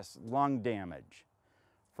serious lung damage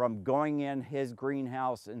from going in his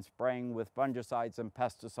greenhouse and spraying with fungicides and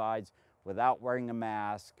pesticides without wearing a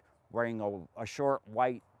mask, wearing a short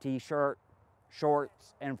white t-shirt,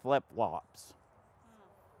 shorts, and flip-flops.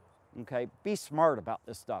 Okay, be smart about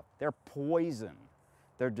this stuff. They're poison.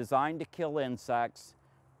 They're designed to kill insects.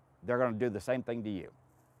 They're gonna do the same thing to you.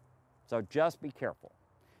 So just be careful.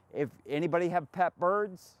 If anybody have pet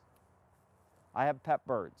birds, I have pet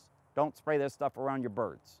birds. Don't spray this stuff around your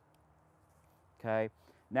birds. Okay,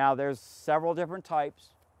 now there's several different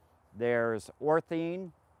types. There's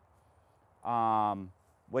orthine,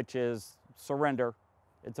 which is surrender.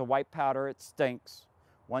 It's a white powder, it stinks.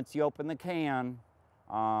 Once you open the can,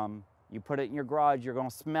 you put it in your garage, you're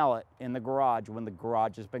gonna smell it in the garage when the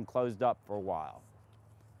garage has been closed up for a while.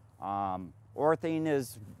 Orthine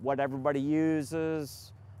is what everybody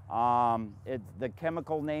uses. The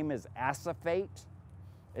chemical name is acephate.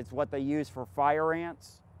 It's what they use for fire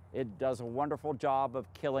ants. It does a wonderful job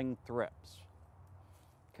of killing thrips.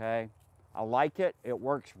 Okay, I like it, it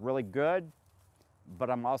works really good, but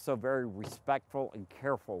I'm also very respectful and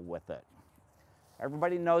careful with it.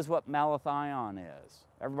 Everybody knows what malathion is.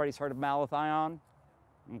 Everybody's heard of malathion?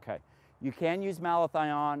 Okay. You can use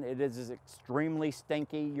malathion. It is extremely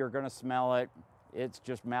stinky. You're going to smell it. It's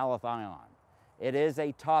just malathion. It is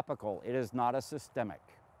a topical. It is not a systemic.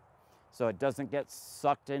 So it doesn't get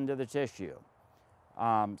sucked into the tissue.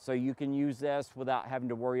 So you can use this without having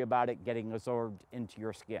to worry about it getting absorbed into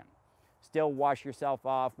your skin. Still wash yourself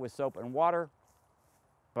off with soap and water,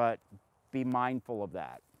 but be mindful of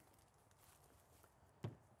that.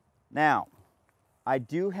 Now, I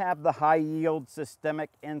do have the high yield systemic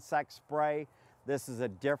insect spray. This is a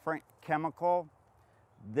different chemical.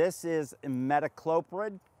 This is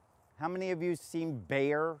imidacloprid. How many of you seen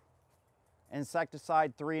Bayer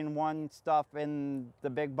insecticide 3-in-1 stuff in the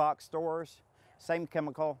big box stores? Same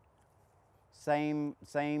chemical,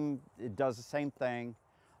 it does the same thing.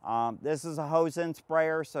 This is a hose-in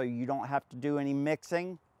sprayer, so you don't have to do any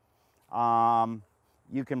mixing.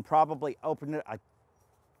 You can probably open it. I'm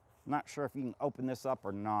not sure if you can open this up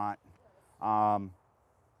or not.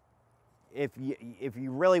 If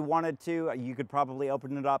you really wanted to, you could probably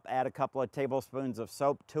open it up, add a couple of tablespoons of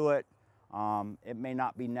soap to it. It may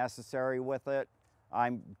not be necessary with it.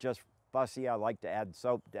 I'm just fussy. I like to add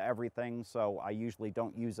soap to everything, so I usually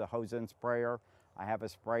don't use a hose-in sprayer. I have a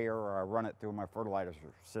sprayer or I run it through my fertilizer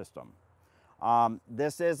system.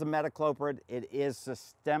 This is a imidacloprid. It is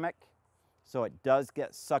systemic, so it does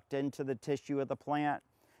get sucked into the tissue of the plant.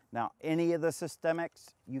 Now, any of the systemics,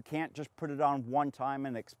 you can't just put it on one time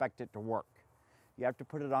and expect it to work. You have to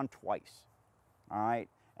put it on twice, all right?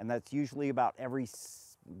 And that's usually about every,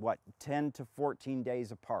 10 to 14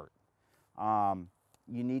 days apart.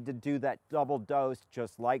 You need to do that double dose,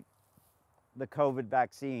 just like the COVID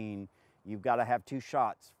vaccine. You've got to have 2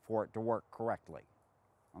 shots for it to work correctly,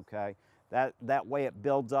 okay? That way it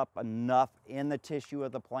builds up enough in the tissue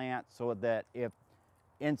of the plant so that if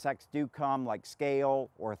insects do come, like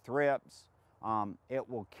scale or thrips, it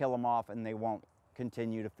will kill them off and they won't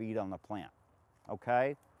continue to feed on the plant,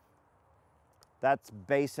 okay? That's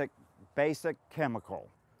basic chemical,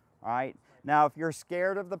 all right? Now, if you're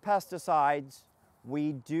scared of the pesticides,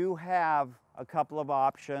 we do have a couple of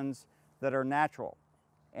options that are natural.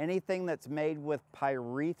 Anything that's made with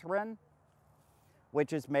pyrethrin,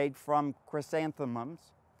 which is made from chrysanthemums,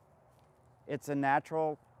 it's a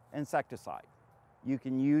natural insecticide. You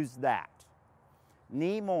can use that.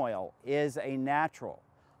 Neem oil is a natural.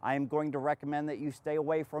 I am going to recommend that you stay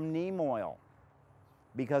away from neem oil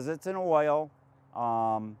because it's an oil.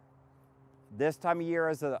 This time of year,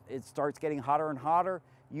 as it starts getting hotter and hotter,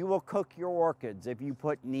 you will cook your orchids if you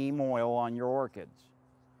put neem oil on your orchids.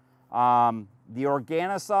 The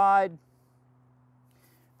organicide,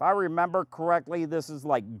 if I remember correctly, this is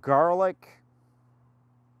like garlic,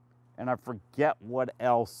 and I forget what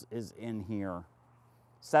else is in here.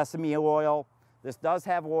 Sesame oil. This does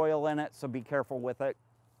have oil in it, so be careful with it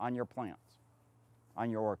on your plants,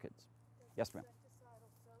 on your orchids. Yes, ma'am.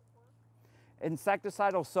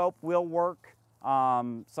 Insecticidal soap work? Insecticidal soap will work.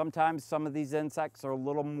 Sometimes some of these insects are a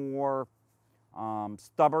little more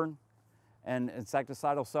stubborn, and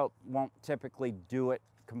insecticidal soap won't typically do it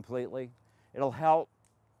completely. It'll help,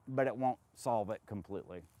 but it won't solve it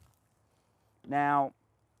completely. Now,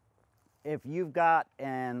 if you've got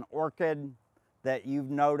an orchid that you've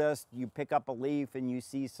noticed, you pick up a leaf and you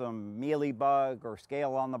see some mealybug or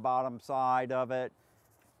scale on the bottom side of it,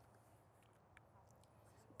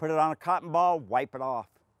 put it on a cotton ball, wipe it off.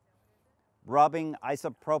 Rubbing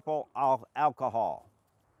isopropyl alcohol.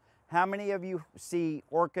 How many of you see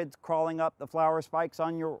orchids crawling up the flower spikes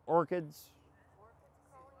on your orchids?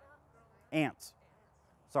 Ants.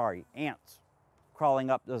 Sorry, ants crawling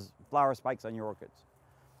up those flower spikes on your orchids.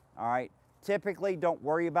 All right. Typically, don't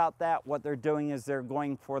worry about that. What they're doing is they're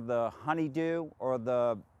going for the honeydew or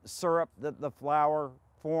the syrup that the flower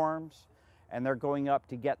forms, and they're going up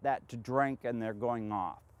to get that to drink, and they're going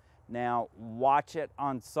off. Now, watch it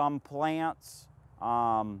on some plants.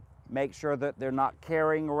 Make sure that they're not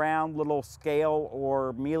carrying around little scale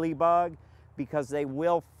or mealybug, because they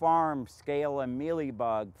will farm scale and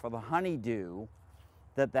mealybug for the honeydew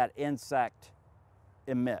that insect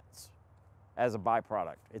emits as a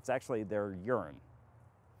byproduct. It's actually their urine.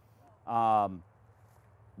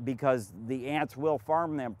 Because the ants will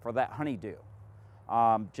farm them for that honeydew.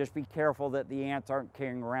 Just be careful that the ants aren't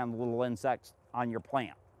carrying around little insects on your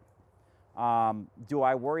plant. Do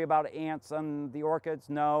I worry about ants on the orchids?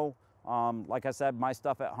 No. Like I said, my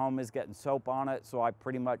stuff at home is getting soap on it, so I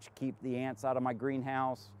pretty much keep the ants out of my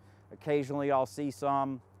greenhouse. Occasionally I'll see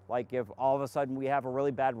some, like if all of a sudden we have a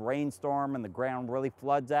really bad rainstorm and the ground really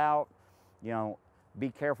floods out, you know, be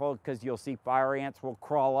careful, because you'll see fire ants will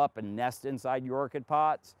crawl up and nest inside your orchid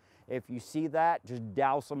pots. If you see that, just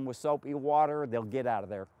douse them with soapy water, they'll get out of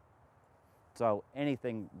there. So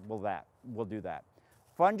anything will do that.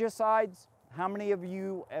 Fungicides, how many of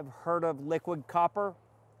you have heard of liquid copper?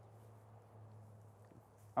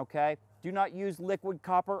 Okay, do not use liquid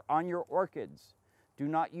copper on your orchids. Do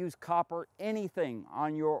not use copper anything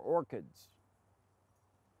on your orchids.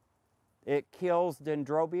 It kills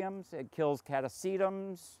dendrobiums, it kills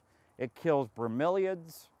catasetums, it kills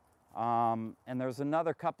bromeliads, and there's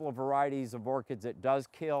another couple of varieties of orchids it does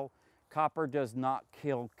kill. Copper does not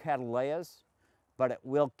kill cattleyas, but it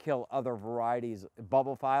will kill other varieties,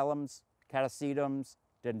 bulbophyllums, catasetums,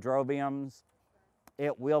 dendrobiums.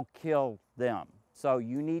 It will kill them. So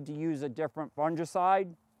you need to use a different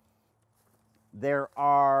fungicide. There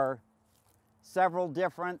are several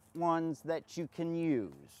different ones that you can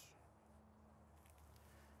use.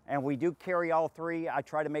 And we do carry all three. I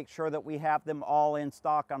try to make sure that we have them all in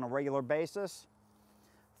stock on a regular basis.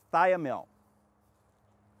 Thiamil,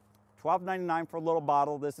 $12.99 for a little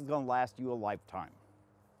bottle. This is going to last you a lifetime.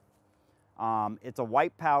 It's a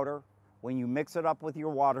white powder. When you mix it up with your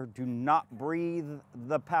water, do not breathe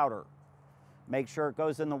the powder. Make sure it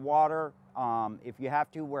goes in the water. If you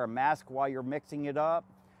have to, wear a mask while you're mixing it up.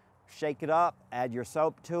 Shake it up, add your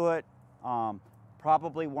soap to it.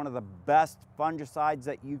 Probably one of the best fungicides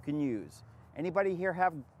that you can use. Anybody here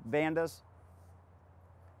have Vandas?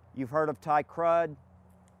 You've heard of Thai crud?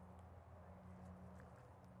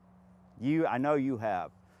 I know you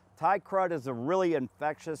have. Thai crud is a really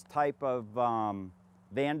infectious type of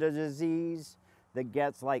Vanda disease that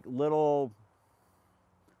gets like little,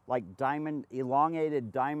 like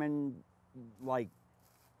elongated diamond, like,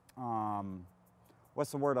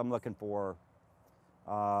 what's the word I'm looking for?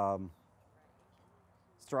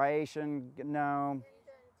 Striation, no.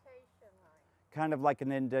 Kind of like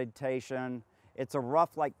an indentation. It's a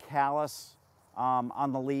rough, like callus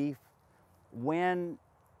on the leaf. When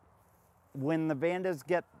the Vandas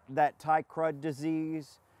get that Thai crud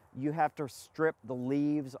disease, you have to strip the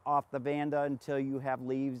leaves off the Vanda until you have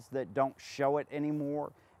leaves that don't show it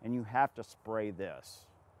anymore, and you have to spray this.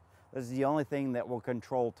 This is the only thing that will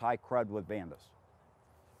control Thai crud with Vandas.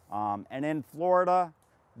 And in Florida,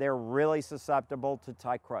 they're really susceptible to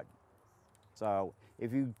Thai crud. So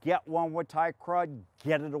if you get one with Thai crud,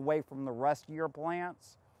 get it away from the rest of your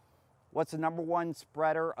plants. What's the #1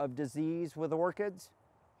 spreader of disease with orchids?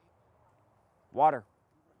 Water.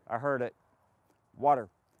 I heard it. Water,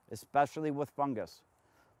 especially with fungus.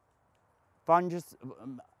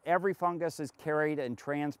 Every fungus is carried and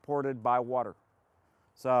transported by water.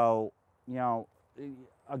 So, you know,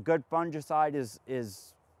 a good fungicide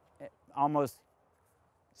is almost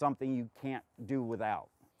something you can't do without.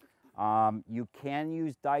 You can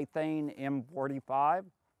use diethane M45.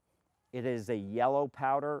 It is a yellow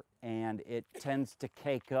powder and it tends to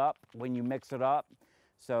cake up when you mix it up.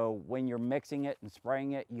 So when you're mixing it and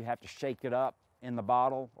spraying it, you have to shake it up in the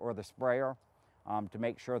bottle or the sprayer to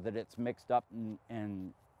make sure that it's mixed up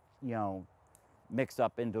and you know, mixed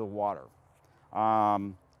up into the water.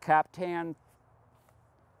 Captan,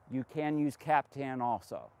 you can use Captan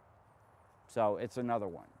also. So it's another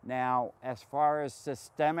one. Now, as far as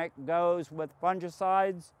systemic goes with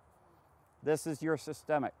fungicides, this is your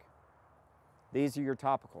systemic. These are your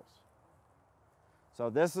topicals. So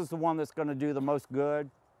this is the one that's going to do the most good.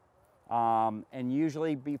 And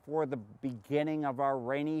usually before the beginning of our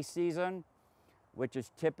rainy season, which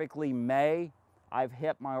is typically May, I've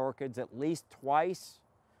hit my orchids at least twice,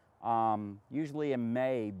 usually in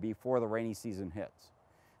May before the rainy season hits.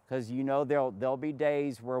 Because you know there'll be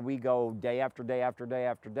days where we go day after day after day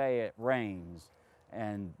after day, it rains,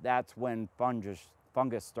 and that's when fungus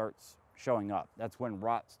starts showing up. That's when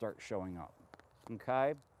rot starts showing up,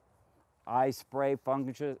 okay? I spray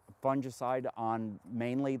fungicide on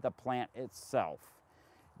mainly the plant itself.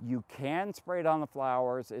 You can spray it on the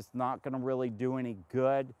flowers. It's not gonna really do any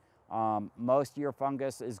good. Most of your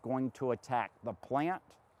fungus is going to attack the plant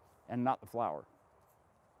and not the flower,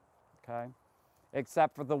 okay?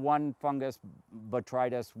 Except for the one fungus,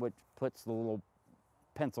 botrytis, which puts the little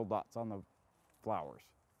pencil dots on the flowers,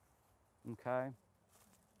 okay?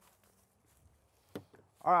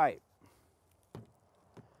 All right.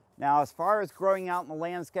 Now, as far as growing out in the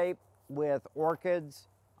landscape with orchids,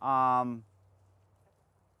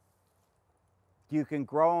 you can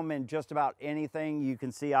grow them in just about anything. You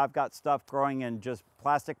can see I've got stuff growing in just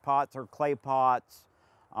plastic pots or clay pots.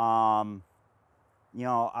 You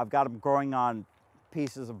know, I've got them growing on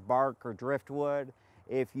pieces of bark or driftwood.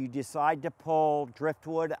 If you decide to pull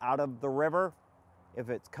driftwood out of the river, if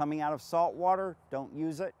it's coming out of salt water, don't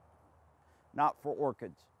use it. Not for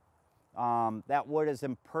orchids. That wood is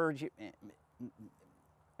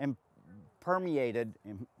impermeated,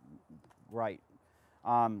 right.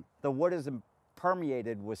 The wood is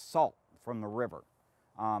permeated with salt from the river,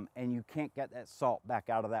 and you can't get that salt back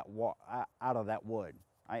out of that wood.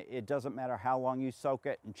 It doesn't matter how long you soak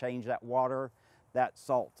it and change that water, that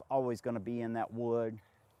salt's always going to be in that wood.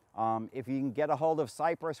 If you can get a hold of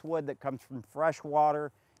cypress wood that comes from fresh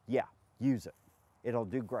water, yeah, use it. It'll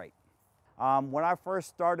do great. When I first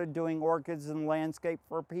started doing orchids in the landscape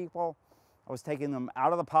for people, I was taking them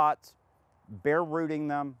out of the pots, bare rooting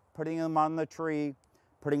them, putting them on the tree,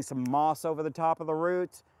 putting some moss over the top of the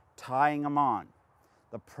roots, tying them on.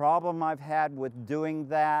 The problem I've had with doing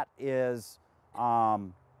that is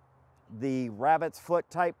the rabbit's foot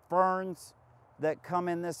type ferns that come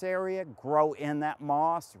in this area grow in that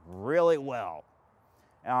moss really well.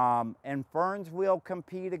 And ferns will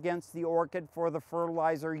compete against the orchid for the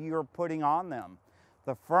fertilizer you're putting on them.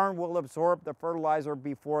 The fern will absorb the fertilizer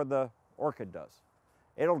before the orchid does.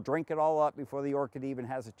 It'll drink it all up before the orchid even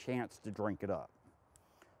has a chance to drink it up.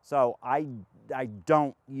 So I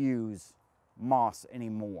don't use moss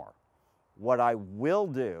anymore. What I will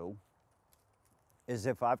do is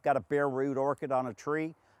if I've got a bare root orchid on a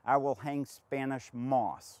tree, I will hang Spanish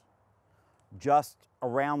moss just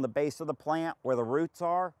around the base of the plant where the roots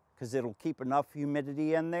are, because it'll keep enough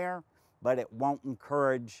humidity in there, but it won't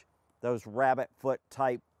encourage those rabbit foot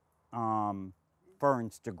type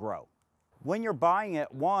ferns to grow. When you're buying it,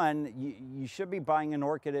 you should be buying an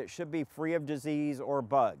orchid, it should be free of disease or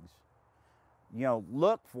bugs. You know,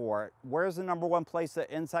 look for it. Where's the #1 place that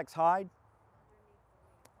insects hide?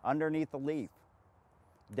 Underneath the leaf.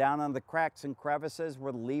 Down on the cracks and crevices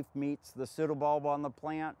where the leaf meets the pseudobulb on the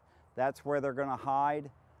plant, that's where they're gonna hide.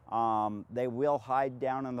 They will hide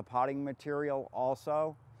down in the potting material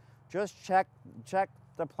also. Just check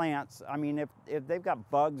the plants. I mean, if they've got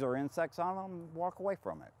bugs or insects on them, walk away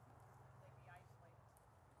from it.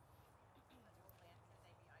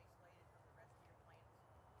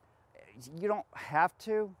 You don't have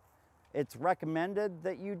to. It's recommended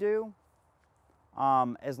that you do.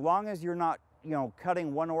 As long as you're not, you know,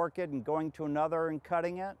 cutting one orchid and going to another and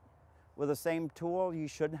cutting it with the same tool, you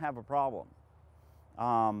shouldn't have a problem.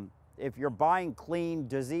 If you're buying clean,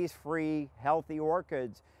 disease-free, healthy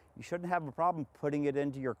orchids, you shouldn't have a problem putting it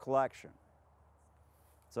into your collection.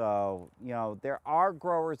 So, you know, there are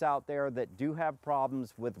growers out there that do have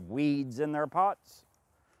problems with weeds in their pots.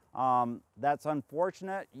 That's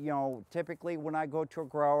unfortunate. You know, typically when I go to a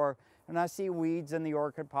grower and I see weeds in the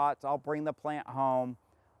orchid pots, I'll bring the plant home.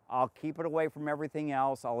 I'll keep it away from everything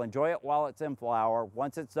else. I'll enjoy it while it's in flower.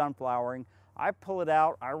 Once it's done flowering, I pull it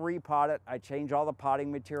out, I repot it, I change all the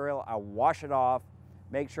potting material, I wash it off,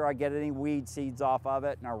 make sure I get any weed seeds off of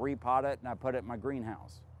it, and I repot it and I put it in my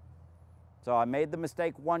greenhouse. So I made the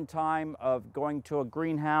mistake one time of going to a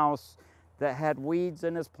greenhouse that had weeds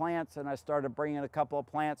in his plants, and I started bringing a couple of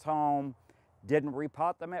plants home, didn't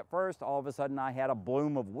repot them at first. All of a sudden I had a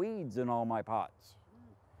bloom of weeds in all my pots,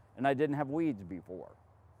 and I didn't have weeds before.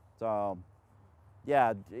 So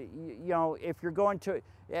Yeah, you know, if you're going to,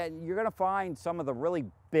 and you're going to find some of the really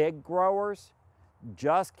big growers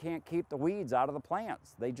just can't keep the weeds out of the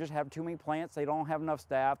plants. They just have too many plants. They don't have enough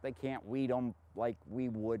staff. They can't weed them like we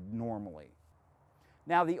would normally.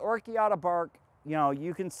 Now the orchiata bark, you know,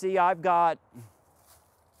 you can see I've got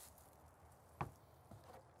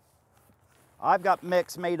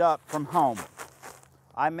mix made up from home.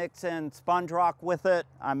 I mix in sponge rock with it.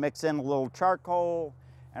 I mix in a little charcoal,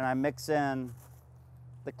 and I mix in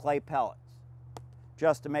the clay pellets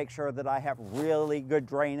just to make sure that I have really good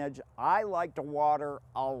drainage. I like to water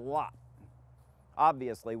a lot.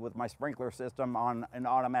 Obviously, with my sprinkler system on an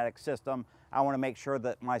automatic system, I want to make sure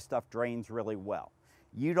that my stuff drains really well.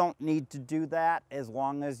 You don't need to do that as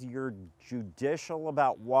long as you're judicial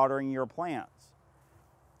about watering your plants.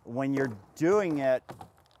 When you're doing it,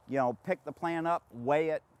 you know, pick the plant up, weigh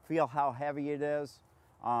it, feel how heavy it is,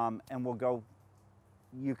 and we'll go,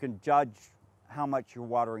 you can judge how much you're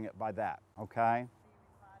watering it by that, okay?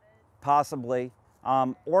 Possibly.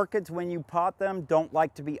 Orchids, when you pot them, don't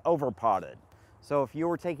like to be over potted. So if you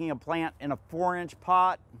were taking a plant in a 4-inch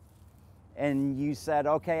pot and you said,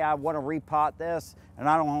 okay, I want to repot this and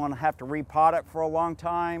I don't want to have to repot it for a long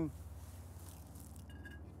time,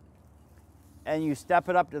 and you step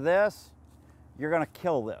it up to this, you're going to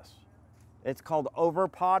kill this. It's called over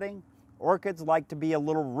potting. Orchids like to be a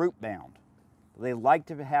little root bound. They like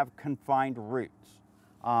to have confined roots.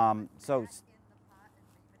 No,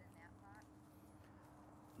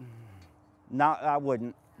 I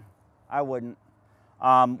wouldn't.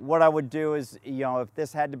 What I would do is, you know, if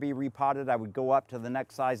this had to be repotted, I would go up to the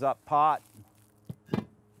next size up pot.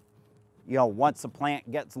 You know, once the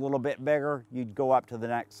plant gets a little bit bigger, you'd go up to the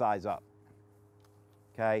next size up.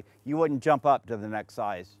 Okay, you wouldn't jump up to the next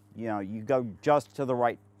size. You know, you go just to the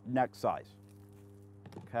right next size.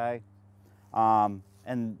 Okay,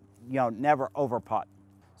 and you know, never overpot.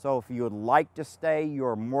 So if you would like to stay,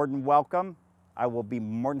 you're more than welcome. I will be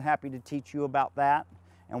more than happy to teach you about that,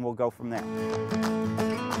 and we'll go from there.